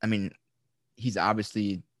mean, he's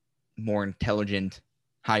obviously more intelligent,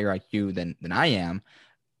 higher IQ than I am,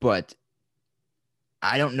 but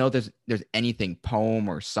I don't know if there's anything, poem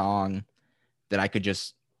or song, that I could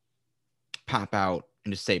just pop out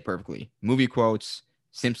and just say perfectly. Movie quotes,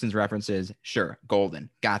 Simpsons references, sure, golden,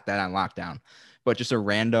 got that on lockdown. But just a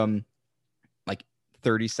random, like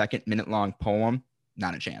 30-second, minute-long poem,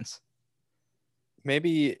 not a chance.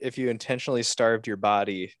 Maybe if you intentionally starved your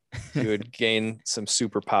body, you would gain some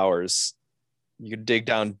superpowers. You could dig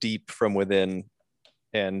down deep from within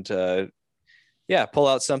and pull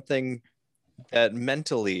out something that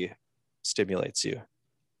mentally stimulates you.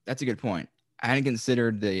 That's a good point. I hadn't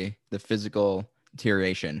considered the physical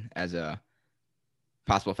deterioration as a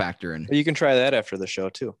possible factor. And You can try that after the show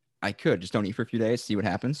too. I could just don't eat for a few days, see what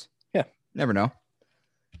happens. Yeah. Never know.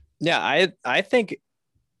 Yeah, I think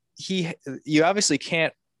you obviously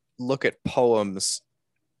can't look at poems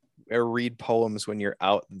or read poems when you're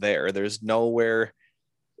out there. There's nowhere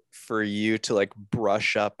for you to like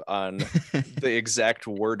brush up on the exact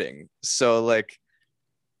wording. So like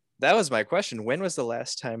that was my question. When was the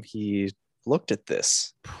last time he looked at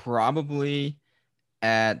this? Probably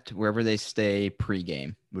at wherever they stay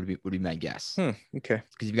pregame would be my guess. Okay.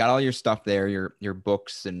 Because you've got all your stuff there, your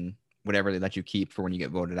books and whatever they let you keep for when you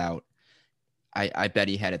get voted out. I bet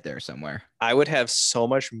he had it there somewhere. I would have so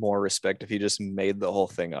much more respect if he just made the whole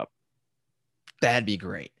thing up. That'd be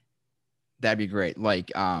great.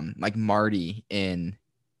 Like Marty in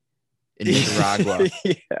Nicaragua.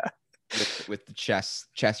 Yeah. With the chess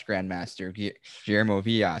grandmaster Guillermo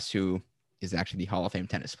Villas, who is actually the Hall of Fame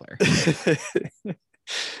tennis player.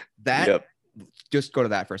 Just go to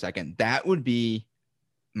that for a second. That would be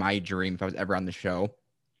my dream if I was ever on the show,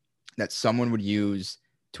 that someone would use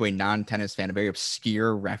to a non-tennis fan a very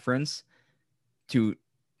obscure reference to,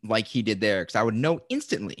 like he did there, because I would know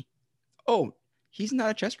instantly, oh, he's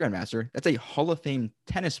not a chess grandmaster. That's a Hall of Fame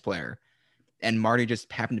tennis player. And Marty just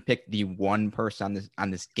happened to pick the one person on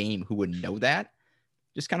this game who would know that.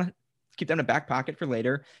 Just kind of keep that in a back pocket for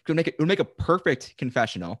later. It would make a perfect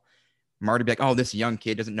confessional. Marty would be like, oh, this young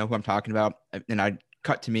kid doesn't know who I'm talking about. And I'd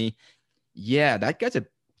cut to me. Yeah, that guy's a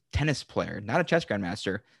tennis player, not a chess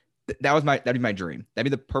grandmaster. That'd be my dream. That'd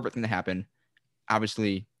be the perfect thing to happen.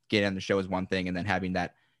 Obviously, getting on the show is one thing, and then having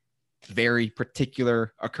that very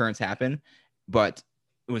particular occurrence happen, but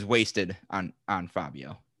it was wasted on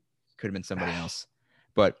Fabio. Could have been somebody else.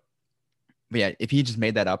 But yeah, if he just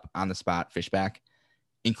made that up on the spot, Fishback,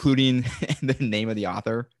 including the name of the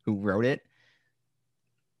author who wrote it,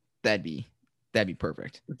 that'd be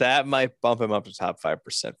perfect. That might bump him up to top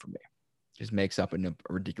 5% for me. Just makes up a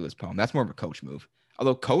ridiculous poem. That's more of a Coach move.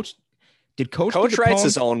 Although Coach writes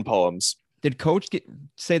his own poems. Did Coach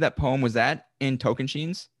say that poem was that in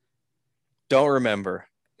Tocantins? Don't remember.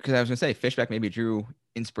 Because I was gonna say Fishback maybe drew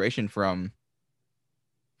inspiration from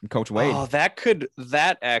Coach Wade. Oh,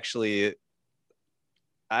 that actually,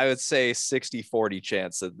 I would say 60-40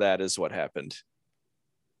 chance that is what happened.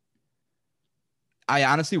 I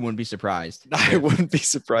honestly wouldn't be surprised. I wouldn't be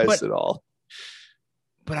surprised at all.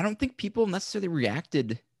 But I don't think people necessarily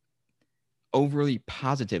reacted overly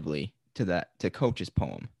positively to Coach's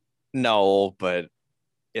poem. No, but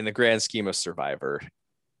in the grand scheme of Survivor,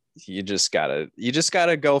 you just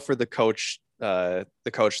gotta go for the Coach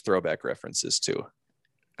throwback references too.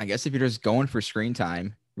 I guess if you're just going for screen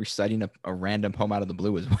time, reciting a random poem out of the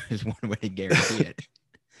blue is one way to guarantee it.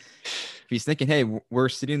 If he's thinking, hey, we're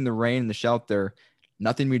sitting in the rain in the shelter,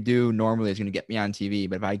 nothing we do normally is going to get me on TV,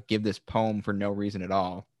 but if I give this poem for no reason at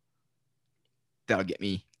all, that'll get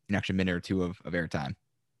me an extra minute or two of airtime.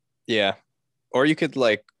 Yeah. Or you could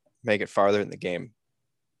like make it farther in the game.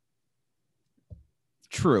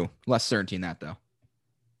 True. Less certainty in that though.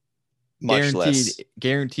 Much less.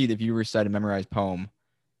 Guaranteed if you recite a memorized poem,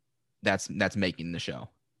 that's making the show.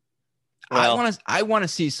 Well, I want to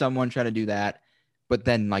see someone try to do that, but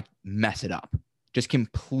then like mess it up. Just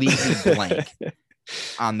completely blank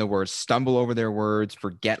on the words, stumble over their words,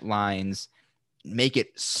 forget lines, make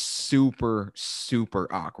it super, super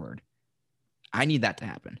awkward. I need that to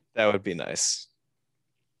happen. That would be nice.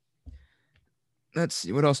 Let's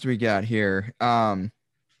see. What else do we got here? Might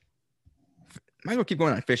as well keep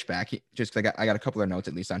going on Fishback. Just because I got a couple of notes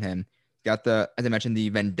at least on him. Got as I mentioned, the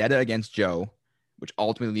vendetta against Joe, which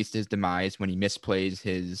ultimately leads to his demise when he misplays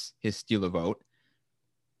his steal a vote.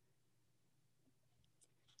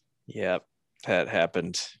 Yep, that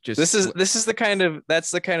happened. That's the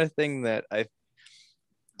kind of thing that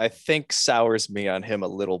I think sours me on him a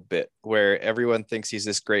little bit, where everyone thinks he's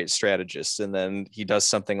this great strategist, and then he does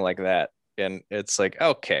something like that, and it's like,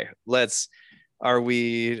 okay, are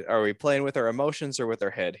we playing with our emotions or with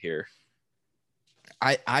our head here?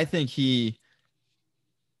 I think he's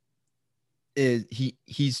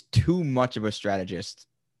too much of a strategist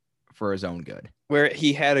for his own good. Where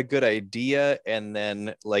he had a good idea, and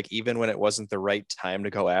then like even when it wasn't the right time to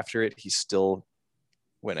go after it, he still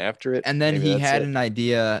went after it. And then Maybe he that's had it. an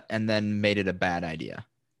idea and then made it a bad idea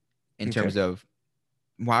in Okay. terms of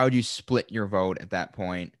why would you split your vote at that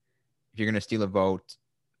point? If you're going to steal a vote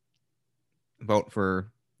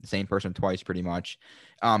for the same person twice, pretty much.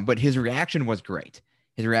 But his reaction was great.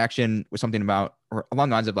 His reaction was something about, or along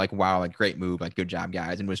the lines of like, wow, like great move, like good job,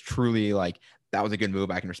 guys. And was truly like, that was a good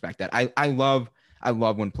move. I can respect that. I love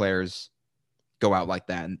when players go out like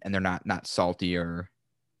that and they're not salty or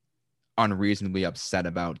unreasonably upset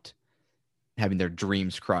about having their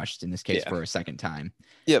dreams crushed, in this case for a second time.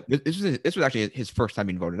 Yep. This was actually his first time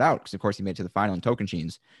being voted out, because of course he made it to the final in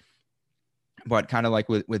Tocantins. But kind of like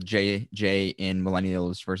with Jay in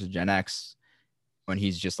Millennials versus Gen X, when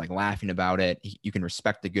he's just like laughing about it, you can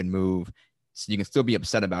respect the good move. So you can still be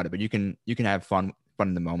upset about it, but you can have fun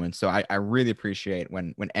in the moment. So I really appreciate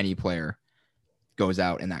when any player goes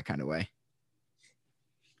out in that kind of way.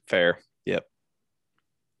 Fair. Yep.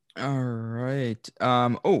 All right.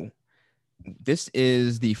 This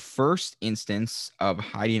is the first instance of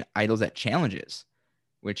hiding idols at challenges,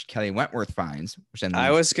 which Kelly Wentworth finds. I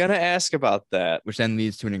was gonna ask about that. Which then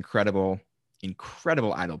leads to an incredible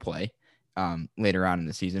idol play later on in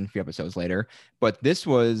the season, a few episodes later. But this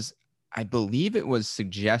was, I believe it was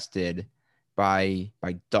suggested by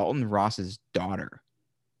Dalton Ross's daughter.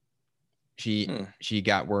 She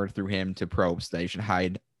got word through him to Probst that you should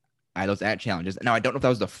hide idols at challenges. Now, I don't know if that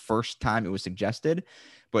was the first time it was suggested,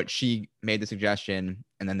 but she made the suggestion,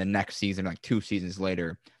 and then the next season, like 2 seasons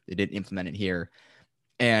later, they did implement it here.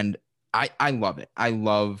 And I love it. I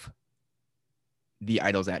love the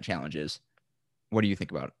idols at challenges. What do you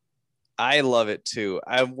think about it? I love it too.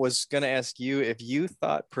 I was going to ask you if you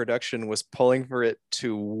thought production was pulling for it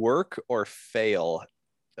to work or fail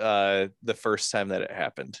the first time that it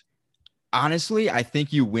happened. Honestly, I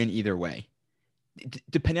think you win either way,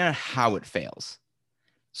 depending on how it fails.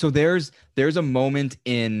 So there's a moment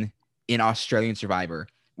in Australian Survivor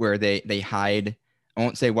where they hide. I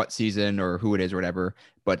won't say what season or who it is or whatever,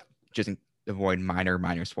 but just avoid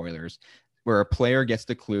minor spoilers, where a player gets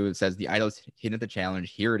the clue that says the idol is hidden at the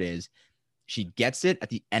challenge. Here it is. She gets it at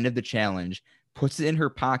the end of the challenge, puts it in her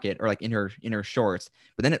pocket or like in her shorts,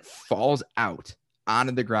 but then it falls out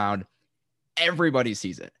onto the ground. Everybody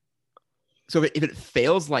sees it. So if it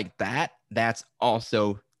fails like that, that's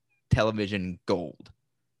also television gold.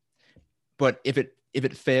 But if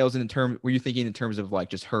it fails were you thinking in terms of like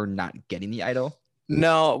just her not getting the idol?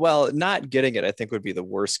 No, well, not getting it, I think would be the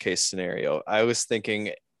worst case scenario. I was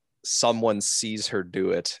thinking someone sees her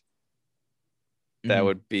do it. That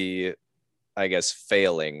would be, I guess,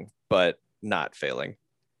 failing, but not failing.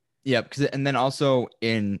 Yeah, and then also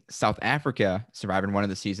in South Africa, Survivor in one of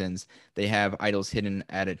the seasons, they have idols hidden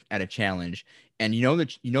at a challenge, and you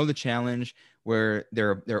know the challenge where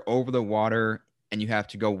they're over the water and you have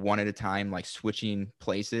to go one at a time, like switching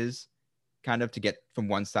places, kind of to get from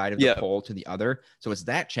one side of the pole to the other. So it's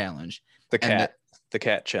that challenge. The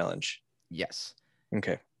cat challenge. Yes.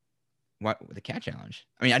 Okay. What the cat challenge?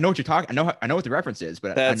 I mean, I know what you're talking. I know what the reference is,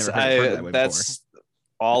 but I've never heard it that way that's before.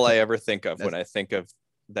 All I ever think of when I think of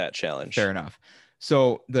that challenge. Fair enough.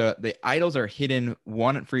 So the idols are hidden,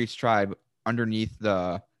 one for each tribe, underneath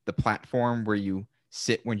the platform where you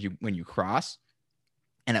sit when you cross.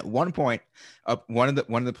 And at one point, one of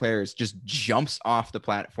the players just jumps off the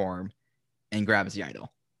platform and grabs the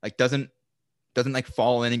idol. Like doesn't like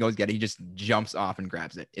fall in and goes get it. He just jumps off and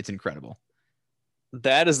grabs it. It's incredible.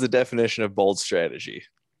 That is the definition of bold strategy.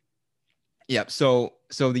 Yep. So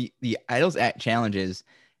the idols at challenges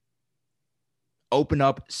open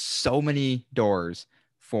up so many doors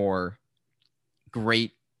for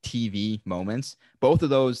great TV moments. Both of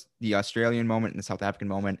those, the Australian moment and the South African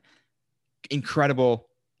moment, incredible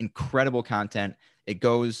content. It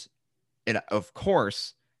of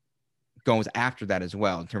course goes after that as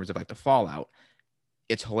well in terms of like the fallout.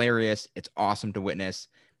 It's hilarious. It's awesome to witness.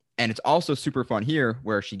 And it's also super fun here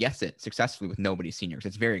where she gets it successfully with nobody senior.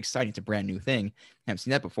 It's very exciting. It's a brand new thing. I haven't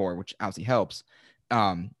seen that before, which obviously helps.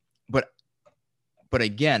 But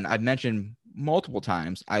again, I've mentioned multiple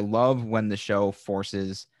times, I love when the show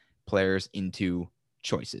forces players into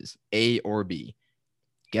choices, A or B.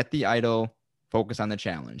 Get the idol, focus on the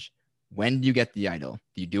challenge. When do you get the idol?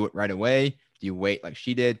 Do you do it right away? Do you wait like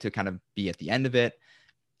she did to kind of be at the end of it?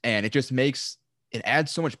 And it just it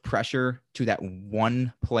adds so much pressure to that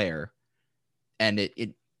one player. And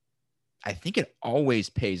I think it always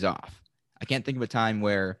pays off. I can't think of a time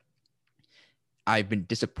where I've been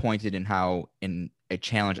disappointed in how in a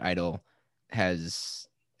challenge idol has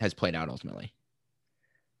played out ultimately.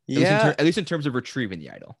 Yeah, At least in terms of retrieving the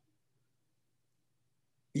idol.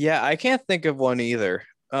 yeah, I can't think of one either.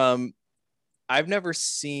 I've never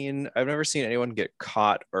seen anyone get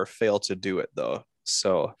caught or fail to do it though.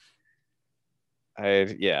 So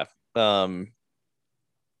yeah.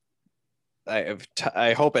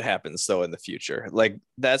 I hope it happens though in the future. Like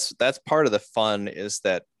that's part of the fun, is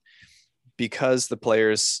that because the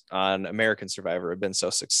players on American Survivor have been so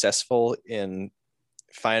successful in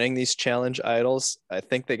finding these challenge idols, I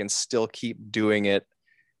think they can still keep doing it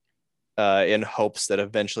in hopes that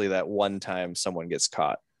eventually that one time someone gets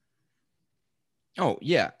caught. Oh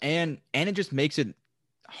yeah, and it just makes it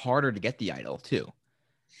harder to get the idol too.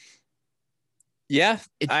 Yeah,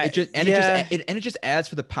 It just adds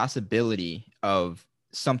for the possibility of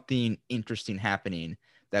something interesting happening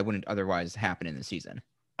that wouldn't otherwise happen in the season.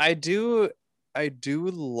 I do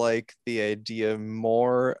like the idea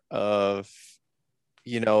more of,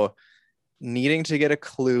 needing to get a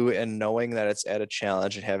clue and knowing that it's at a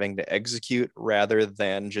challenge and having to execute, rather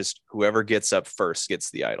than just whoever gets up first gets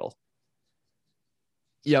the idol.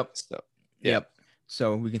 Yep. So, Yep.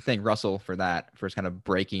 So we can thank Russell for that, for kind of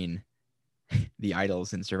breaking the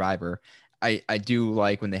idols in Survivor. I do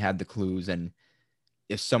like when they have the clues, and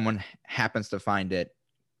if someone happens to find it,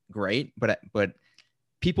 great. But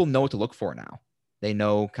people know what to look for now. They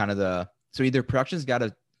know kind of so either production's got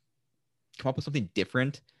to come up with something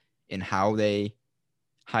different in how they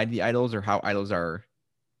hide the idols, or how idols are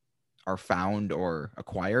found or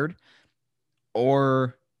acquired,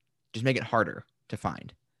 or just make it harder to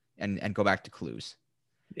find and go back to clues.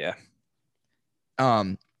 Yeah.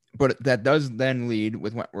 But that does then lead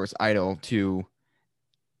with Wentworth's idol to,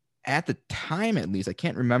 at the time at least, I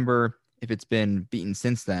can't remember if it's been beaten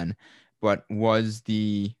since then, but was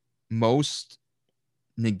the most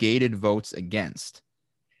negated votes against.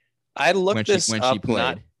 I looked this when up she played.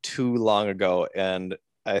 not too long ago, and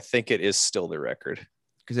I think it is still the record.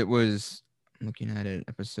 Because it was, I'm looking at it,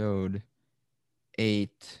 episode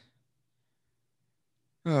 8.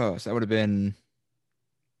 Oh, so that would have been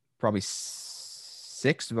probably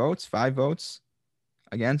 5 votes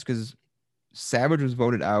against, because Savage was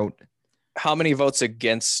voted out. How many votes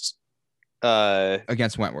against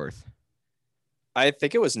Wentworth? I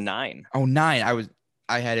think it was 9. Oh, 9. I was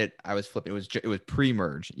flipping. It was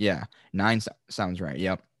pre-merge. Yeah. 9 sounds right.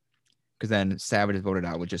 Yep. Because then Savage is voted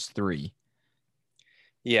out with just 3.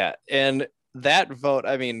 Yeah. And that vote,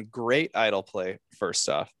 I mean, great idol play, first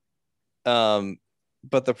off.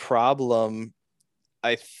 But the problem,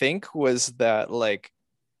 I think, was that like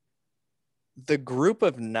the group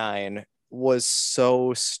of 9 was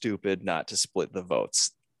so stupid not to split the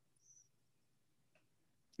votes.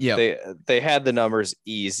 Yeah. They had the numbers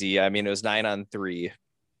easy. I mean, it was 9 on 3.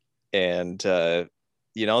 And they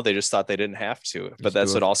just thought they didn't have to. But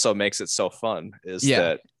that's what also makes it so fun, is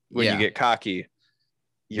that when you get cocky,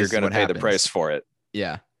 you're going to pay the price for it.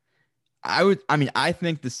 Yeah. I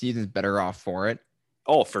think the season's better off for it.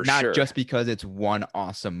 Oh, for sure. Not just because it's one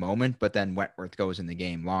awesome moment, but then Wentworth goes in the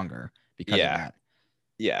game longer because of that.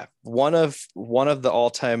 Yeah. One of the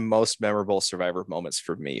all-time most memorable Survivor moments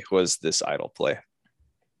for me was this idol play.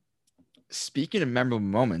 Speaking of memorable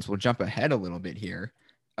moments, we'll jump ahead a little bit here.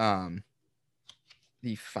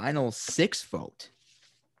 The final 6 vote.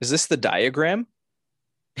 Is this the diagram?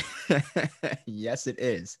 Yes, it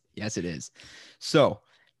is. Yes, it is. So,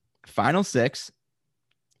 final 6,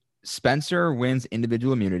 Spencer wins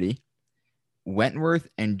individual immunity. Wentworth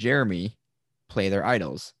and Jeremy play their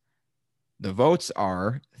idols. The votes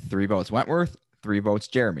are 3 votes Wentworth, 3 votes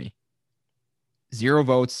Jeremy. 0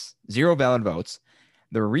 votes, 0 valid votes.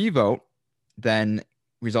 The revote then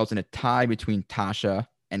results in a tie between Tasha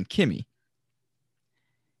and Kimmy.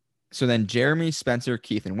 So then Jeremy, Spencer,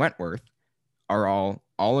 Keith, and Wentworth are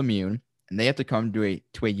all immune, and they have to come to a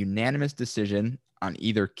unanimous decision on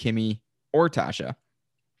either Kimmy or Tasha.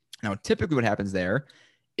 Now, typically what happens there,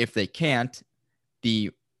 if they can't,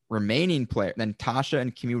 the remaining player, then Tasha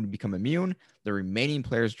and Kimmy would become immune. The remaining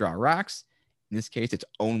players draw rocks. In this case, it's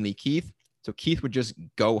only Keith. So Keith would just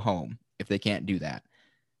go home if they can't do that.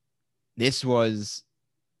 This was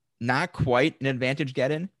not quite an advantage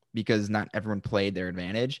get-in, because not everyone played their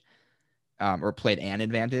advantage, or played an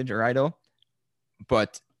advantage or idol.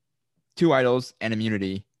 But 2 idols and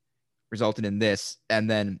immunity resulted in this. And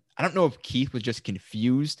then I don't know if Keith was just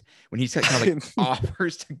confused when he kind of like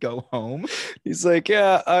offers to go home. He's like,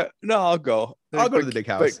 yeah, no, I'll go. I'll go to the big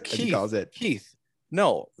house, but as he calls it. Keith,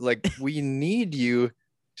 no, like we need you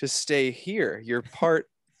to stay here. You're part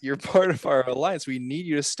of our alliance. We need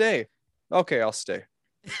you to stay. Okay, I'll stay.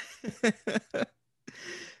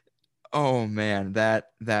 Oh man,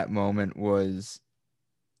 that moment was,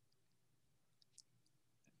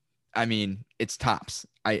 I mean, it's tops.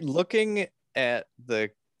 Looking at the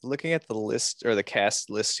list or the cast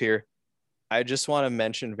list here, I just want to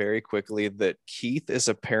mention very quickly that Keith is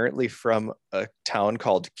apparently from a town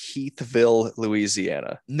called Keithville,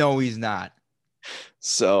 Louisiana. No, he's not.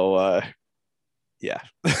 So yeah.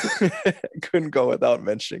 Couldn't go without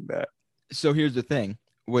mentioning that. So here's the thing.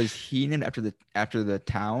 Was he named after the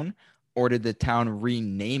town, or did the town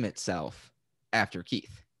rename itself after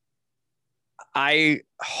Keith? I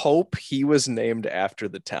hope he was named after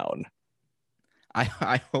the town.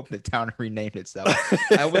 I hope the town renamed itself.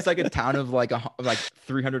 I was like a town of like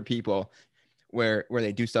 300 people where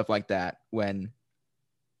they do stuff like that when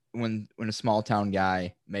a small town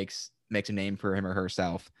guy makes a name for him or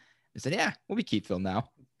herself. They said, yeah, we'll be Keithville now.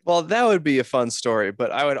 Well, that would be a fun story,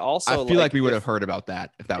 but I would also I feel like we would have heard about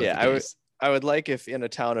that if that was the case. I would like if in a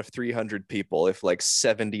town of 300 people, if like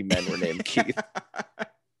 70 men were named Keith.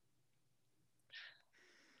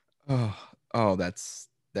 Oh, that's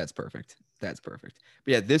perfect. That's perfect.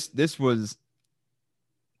 But yeah, this was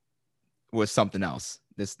something else.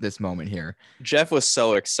 This moment here. Jeff was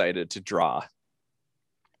so excited to draw.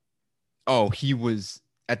 Oh, he was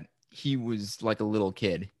like a little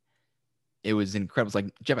kid. It was incredible. It's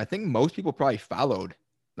like, Jeff, I think most people probably followed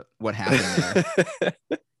what happened there.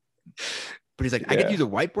 But he's like, I could use a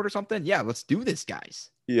whiteboard or something. Yeah, let's do this, guys.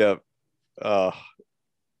 Yep.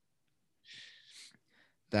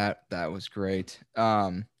 That was great.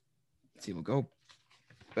 Let's see, we'll go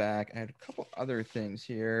back. I had a couple other things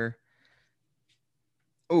here.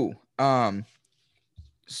 Oh,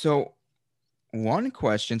 so one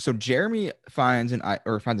question. So Jeremy finds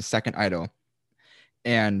finds a second idol,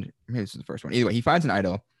 and maybe this is the first one. Either way, he finds an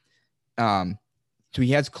idol. So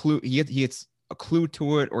he has clue. He gets a clue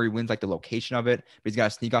to it, or he wins like the location of it. But he's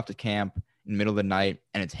got to sneak off to camp in the middle of the night,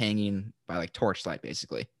 and it's hanging by like torchlight,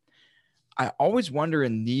 basically. I always wonder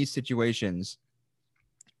in these situations,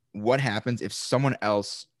 what happens if someone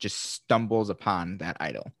else just stumbles upon that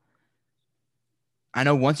idol? I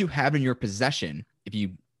know once you have it in your possession, if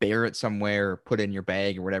you bear it somewhere, put it in your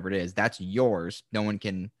bag or whatever it is, that's yours. No one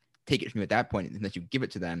can take it from you at that point unless you give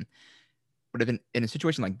it to them. But if in a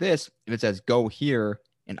situation like this, if it says go here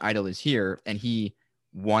and idol is here, and he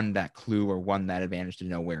won that clue or won that advantage to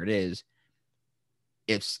know where it is,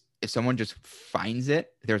 if someone just finds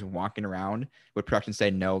it, if there's walking around, would production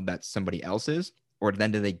say no, that's somebody else's, or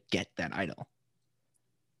then do they get that idol?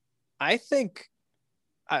 I think,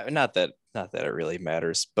 not that it really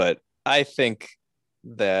matters, but I think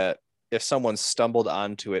that if someone stumbled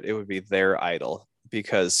onto it, it would be their idol,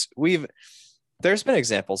 because there's been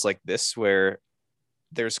examples like this where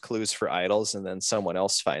there's clues for idols and then someone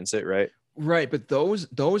else finds it, right? Right, but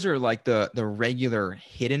those are like the regular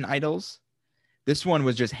hidden idols. This one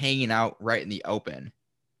was just hanging out right in the open.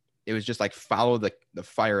 It was just like follow the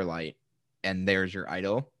firelight, and there's your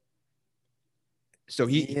idol. So all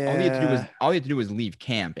he had to do was leave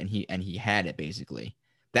camp, and he had it basically.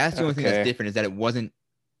 That's the only thing that's different, is that it wasn't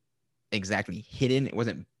exactly hidden. It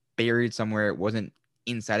wasn't buried somewhere. It wasn't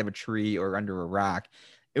inside of a tree or under a rock.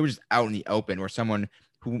 It was just out in the open, where someone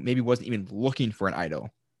who maybe wasn't even looking for an idol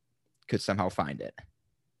could somehow find it.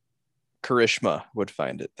 Karishma would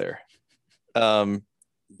find it there.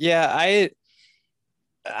 Yeah,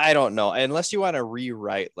 I don't know. Unless you want to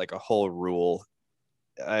rewrite like a whole rule,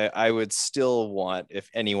 I would still want, if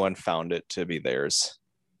anyone found it, to be theirs.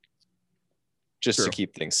 Just True. To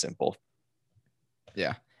keep things simple.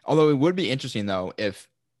 Yeah. Although it would be interesting though, if,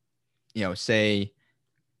 say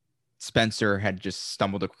Spencer had just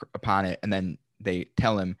stumbled upon it and then they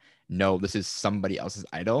tell him, no, this is somebody else's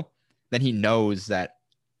idol. Then he knows that.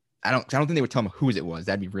 I don't think they would tell him whose it was.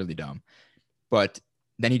 That'd be really dumb. But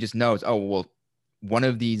then he just knows, oh, well, one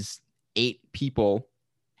of these 8 people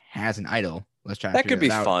has an idol. Let's try. That could be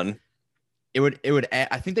fun. It would.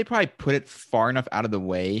 I think they probably put it far enough out of the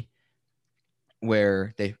way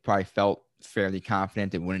where they probably felt fairly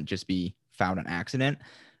confident it wouldn't just be found on accident.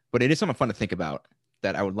 But it is something fun to think about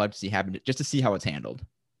that I would love to see happen, just to see how it's handled.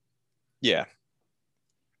 Yeah.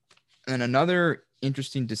 And another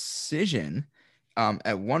interesting decision,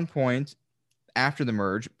 at one point after the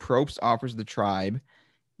merge, Probst offers the tribe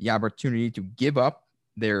the opportunity to give up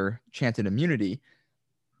their chanted immunity,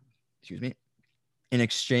 in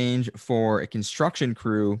exchange for a construction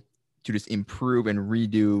crew to just improve and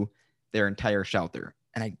redo their entire shelter.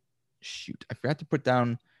 And I forgot to put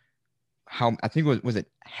down how, I think was it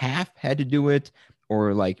half had to do it,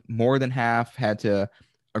 or like more than half had to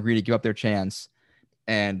agree to give up their chance.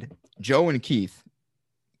 And Joe and Keith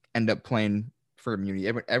end up playing for immunity.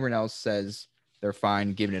 Everyone else says they're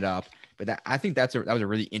fine giving it up. But I think that was a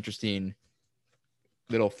really interesting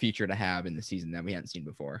little feature to have in the season that we hadn't seen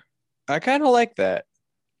before. I kind of like that.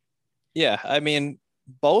 Yeah, I mean,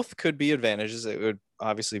 both could be advantages. It would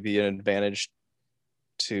obviously be an advantage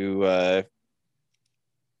to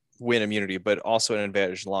win immunity, but also an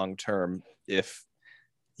advantage long term if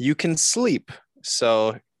you can sleep.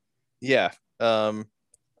 So, yeah,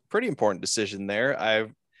 pretty important decision there.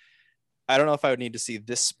 I don't know if I would need to see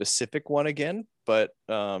this specific one again, but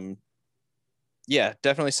yeah,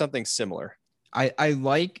 definitely something similar. I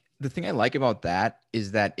like the thing I like about that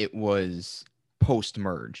is that it was post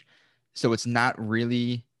merge, so it's not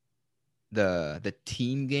really the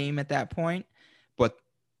team game at that point, but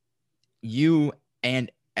you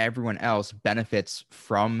and everyone else benefits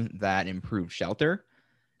from that improved shelter,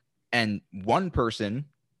 and one person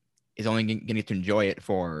is only going to get to enjoy it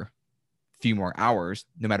for a few more hours,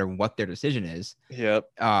 no matter what their decision is. Yep.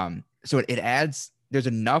 So it adds. There's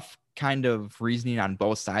enough kind of reasoning on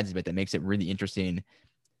both sides of it that makes it really interesting,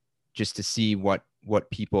 just to see what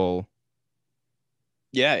people.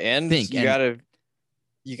 Yeah, and think. you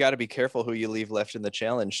gotta be careful who you leave left in the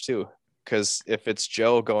challenge too, because if it's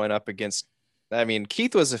Joe going up against, I mean,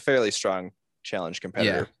 Keith was a fairly strong challenge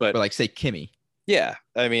competitor, but like say Kimmy. Yeah,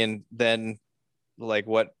 I mean, then like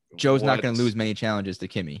what? Joe's not going to lose many challenges to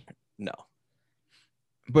Kimmy. No,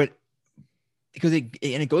 but because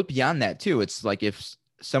it goes beyond that too. It's like if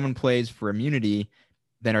someone plays for immunity,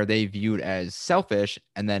 then are they viewed as selfish,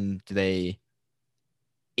 and then do they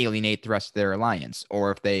alienate the rest of their alliance?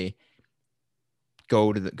 Or if they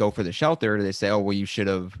go for the shelter, do they say, oh well, you should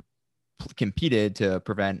have competed to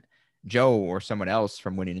prevent Joe or someone else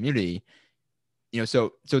from winning immunity?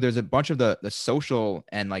 So there's a bunch of the social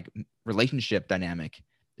and like relationship dynamic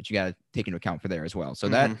that you got to take into account for there as well. So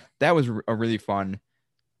that was a really fun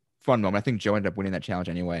moment. I think Joe ended up winning that challenge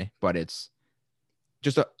anyway, but it's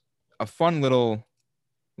just a fun little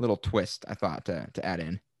twist, I thought, to add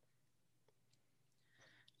in.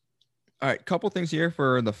 All right, couple things here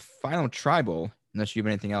for the final tribal, unless you have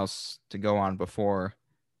anything else to go on before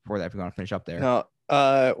that, if you want to finish up there. No.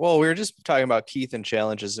 Well, we were just talking about Keith and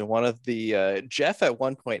challenges, and one of the Jeff at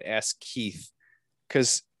one point asked Keith,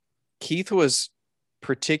 because Keith was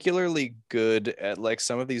particularly good at like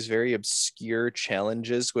some of these very obscure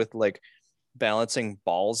challenges with like balancing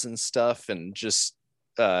balls and stuff, and just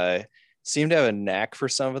seemed to have a knack for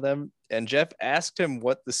some of them. And Jeff asked him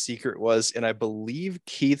what the secret was, and I believe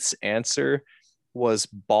Keith's answer was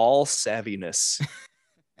ball savviness.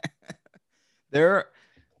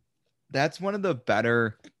 That's one of the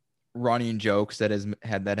better running jokes that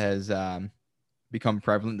has become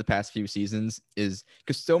prevalent the past few seasons, is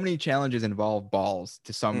because so many challenges involve balls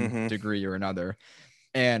to some degree or another.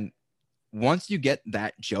 And once you get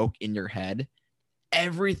that joke in your head,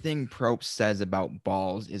 everything Probst says about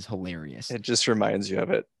balls is hilarious. It just reminds you of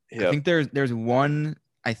it. Yep. I think there's one,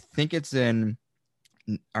 I think it's in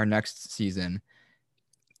our next season.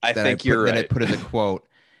 I think you're right. That I put as a quote,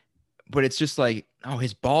 but it's just like, oh,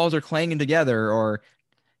 his balls are clanging together, or,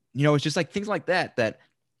 it's just like things like that,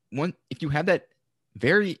 if you have that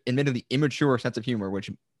very admittedly immature sense of humor, which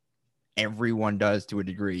everyone does to a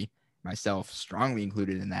degree, myself strongly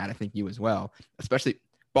included in that. I think you as well, especially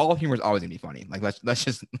ball humor is always gonna be funny. Like let's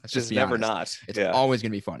just be never honest. not. It's always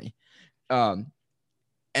gonna be funny.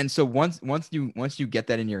 And so once you get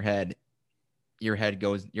that in your head, your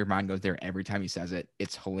mind goes there every time he says it.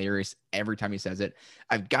 It's hilarious every time he says it.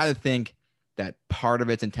 I've got to think that part of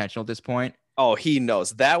it's intentional at this point. Oh, he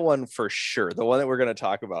knows that one for sure. The one that we're going to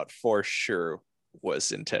talk about for sure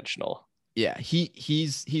was intentional. Yeah,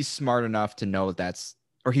 he's smart enough to know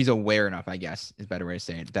or he's aware enough, I guess is a better way to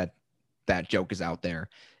say it, that joke is out there,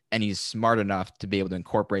 and he's smart enough to be able to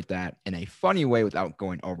incorporate that in a funny way without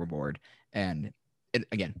going overboard. And it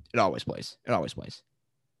always plays. It always plays.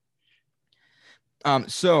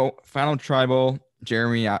 So final tribal,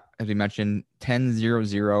 Jeremy, as we mentioned,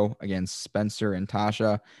 10-0-0 against Spencer and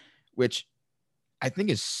Tasha, which I think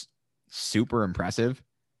is super impressive.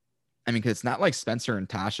 I mean, because it's not like Spencer and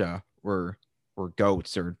Tasha were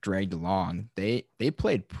goats or dragged along. They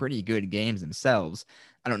played pretty good games themselves.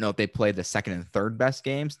 I don't know if they played the second and third best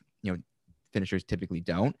games. Finishers typically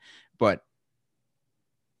don't, but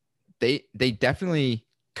they definitely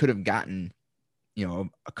could have gotten,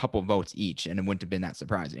 a couple votes each, and it wouldn't have been that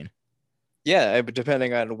surprising. Yeah,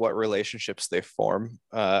 depending on what relationships they form.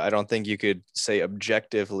 I don't think you could say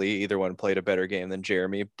objectively either one played a better game than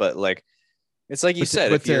Jeremy, but like, it's like you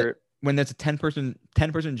said, when there's a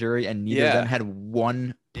 10-person jury and neither of them had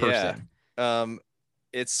one person.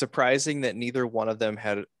 It's surprising that neither one of them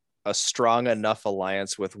had a strong enough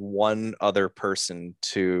alliance with one other person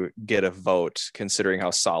to get a vote, considering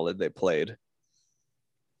how solid they played.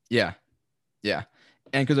 Yeah. Yeah.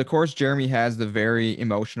 And because, of course, Jeremy has the very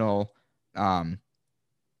emotional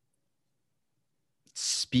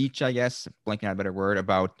speech, I guess, blanking on a better word,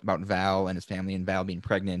 about Val and his family and Val being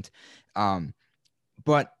pregnant.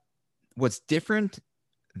 But what's different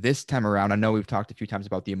this time around, I know we've talked a few times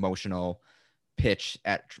about the emotional pitch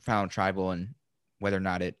at Final Tribal and whether or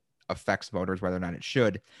not it affects voters, whether or not it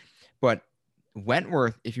should. But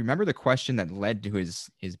Wentworth, if you remember the question that led to his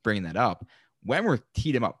bringing that up, Wentworth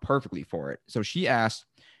teed him up perfectly for it. So she asked,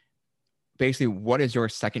 basically, what is your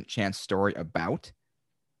second chance story about?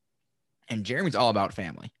 And Jeremy's all about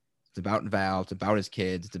family. It's about Val. It's about his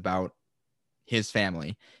kids. It's about his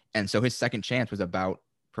family. And so his second chance was about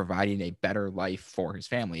providing a better life for his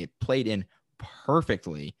family. It played in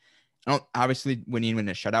perfectly. Obviously, when he went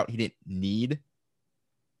in a shutout, he didn't need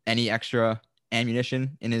any extra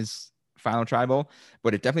ammunition in his Final Tribal,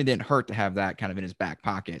 but it definitely didn't hurt to have that kind of in his back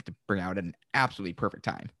pocket to bring out at an absolutely perfect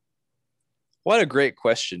time. What a great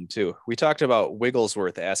question, too. We talked about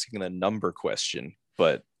Wigglesworth asking the number question,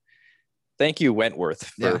 but thank you, Wentworth,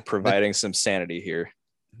 for providing some sanity here.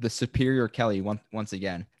 The superior Kelly, once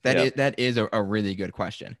again. That is a really good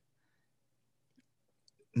question.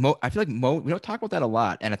 I feel like we don't talk about that a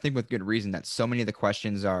lot, and I think with good reason, that so many of the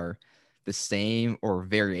questions are the same or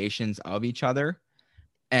variations of each other.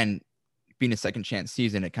 And being a second chance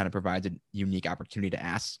season, it kind of provides a unique opportunity to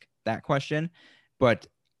ask that question. But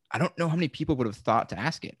I don't know how many people would have thought to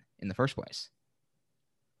ask it in the first place.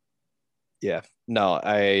 Yeah, no,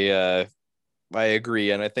 I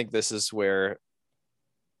agree. And I think this is one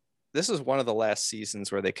of the last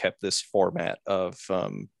seasons where they kept this format of,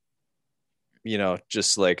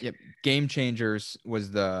 just like Game Changers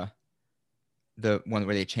was the one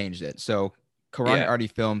where they changed it. So Karan already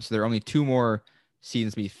filmed, so there are only 2 more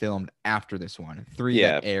seasons to be filmed after this one. 3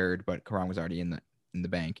 that aired, but Karan was already in the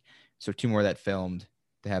bank. So 2 more that filmed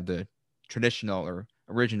to have the traditional or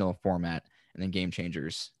original format, and then Game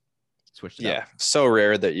Changers switched it up. So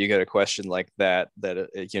rare that you get a question like that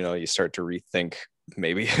you start to rethink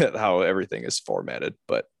maybe how everything is formatted.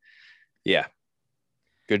 But yeah,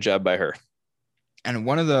 good job by her. And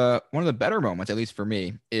one of the better moments, at least for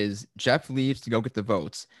me, is Jeff leaves to go get the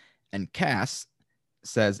votes, and Cass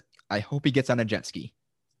says, I hope he gets on a jet ski.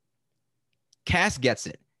 Cass gets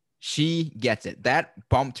it. She gets it. That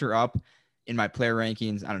bumped her up in my player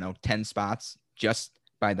rankings, 10 spots just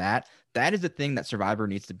by that. That is the thing that Survivor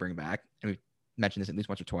needs to bring back. And we've mentioned this at least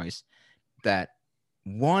once or twice. That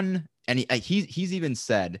one, and he's even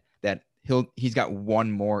said that he's got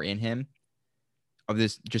one more in him of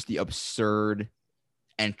this, just the absurd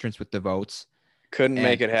entrance with the votes. Couldn't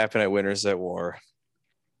make it happen at Winners at War.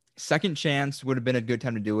 Second chance would have been a good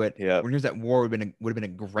time to do it. Yeah. Winners at War would have been a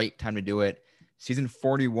great time to do it. Season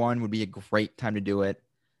 41 would be a great time to do it.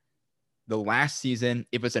 The last season,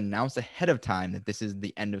 if it's announced ahead of time that this is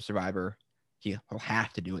the end of Survivor, he'll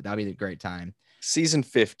have to do it. That'll be a great time. Season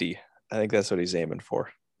 50. I think that's what he's aiming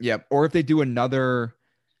for. Yep. Or if they do another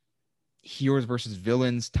Heroes versus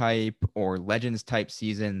Villains type or Legends type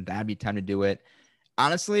season, that'd be time to do it.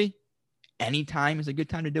 Honestly, any time is a good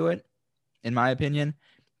time to do it, in my opinion.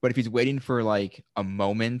 But if he's waiting for like a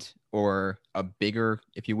moment or a bigger,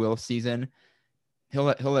 if you will, season, he'll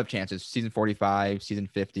have chances. Season 45, season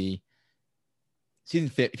 50. Season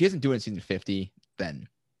 50. If he doesn't do it in season 50, then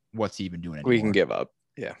what's he even doing anymore? We can give up.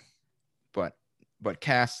 Yeah. But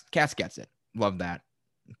Cass gets it. Love that.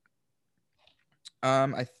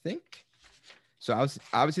 I think so.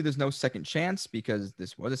 Obviously there's no second chance because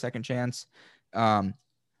this was a second chance.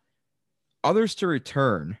 Others to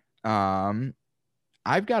return.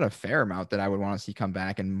 I've got a fair amount that I would want to see come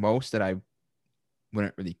back, and most that I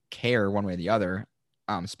wouldn't really care one way or the other.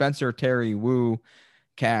 Spencer, Terry, Wu,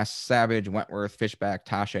 Cass, Savage, Wentworth, Fishback,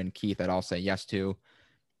 Tasha, and Keith, I'd all say yes to.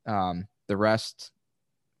 The rest,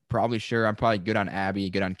 probably sure. I'm probably good on Abby,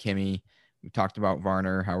 good on Kimmy. We talked about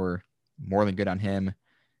Varner, how we're more than good on him.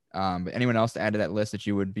 But anyone else to add to that list that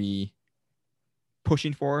you would be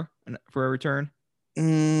pushing for a return?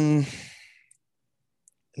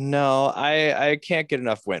 No, I can't get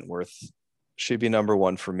enough Wentworth. Should be number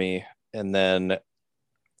 1 for me. And then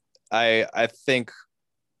I think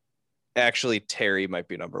actually Terry might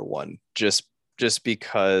be number 1 just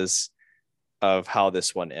because of how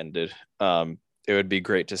this one ended. It would be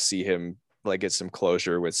great to see him like get some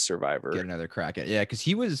closure with Survivor. Get another crack at it. Yeah, because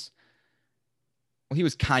he was in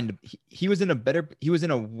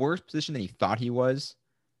a worse position than he thought he was,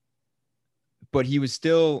 but he was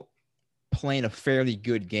still playing a fairly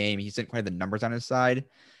good game. He didn't quite have the numbers on his side,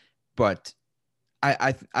 but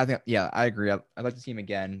I think, yeah, I agree. I'd like to see him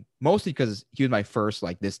again, mostly because he was my first,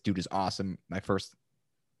 like, this dude is awesome, my first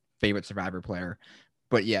favorite Survivor player.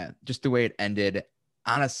 But yeah, just the way it ended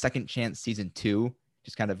on a second chance season 2,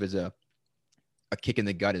 just kind of is a kick in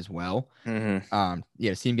the gut as well.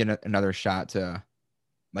 Yeah, see him get another shot to,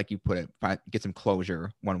 like you put it, get some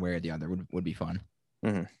closure one way or the other would be fun.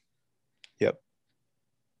 Yep.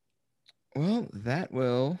 Well, that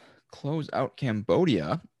will close out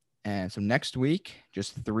Cambodia. And so next week,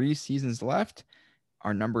 just 3 seasons left.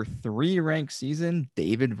 Our number 3 ranked season,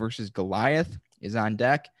 David versus Goliath, is on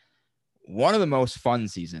deck. One of the most fun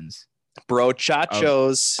seasons,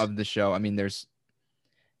 Brochachos of the show. I mean, there's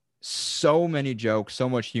so many jokes, so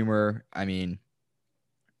much humor. I mean,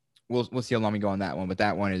 we'll see how long we go on that one, but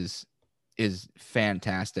that one is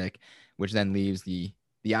fantastic, which then leaves the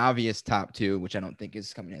obvious top 2, which I don't think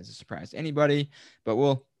is coming as a surprise to anybody, but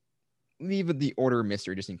we'll leave the order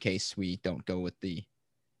mystery just in case we don't go with the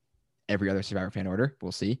every other Survivor fan order.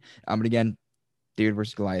 We'll see. But again, David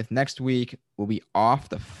versus Goliath next week. We'll be off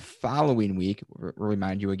the following week. We'll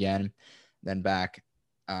remind you again. Then back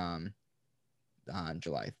on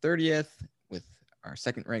July 30th with our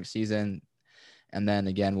second ranked season. And then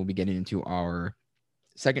again, we'll be getting into our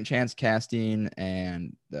second chance casting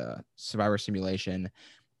and the Survivor simulation.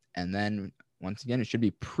 And then once again, it should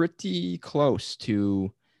be pretty close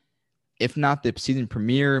to, if not the season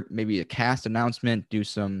premiere, maybe a cast announcement, do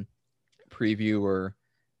some preview or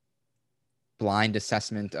blind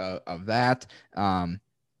assessment of that.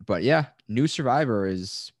 But yeah, new Survivor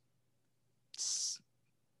is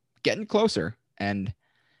getting closer. And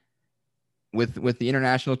with the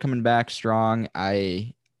international coming back strong,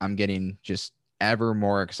 I'm getting just ever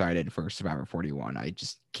more excited for Survivor 41. I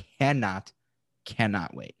just cannot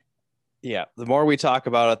wait. Yeah, the more we talk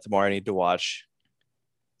about it, the more I need to watch.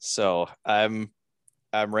 So I'm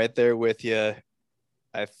right there with you.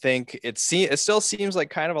 I think it still seems like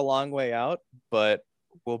kind of a long way out, but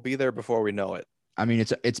we'll be there before we know it. I mean,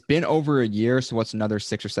 it's been over a year, so what's another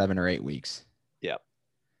 6 or 7 or 8 weeks? Yeah.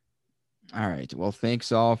 All right. Well,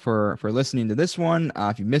 thanks all for listening to this one.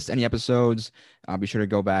 If you missed any episodes, be sure to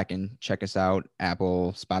go back and check us out.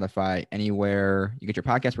 Apple, Spotify, anywhere you get your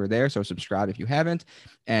podcast, we're there. So subscribe if you haven't,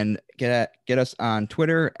 and get us on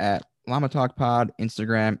Twitter at Llama Talk Pod,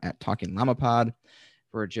 Instagram at Talking Llama Pod.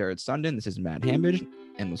 For Jared Sundin, this is Matt Hambidge,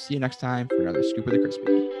 and we'll see you next time for another Scoop of the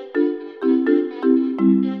Crispy.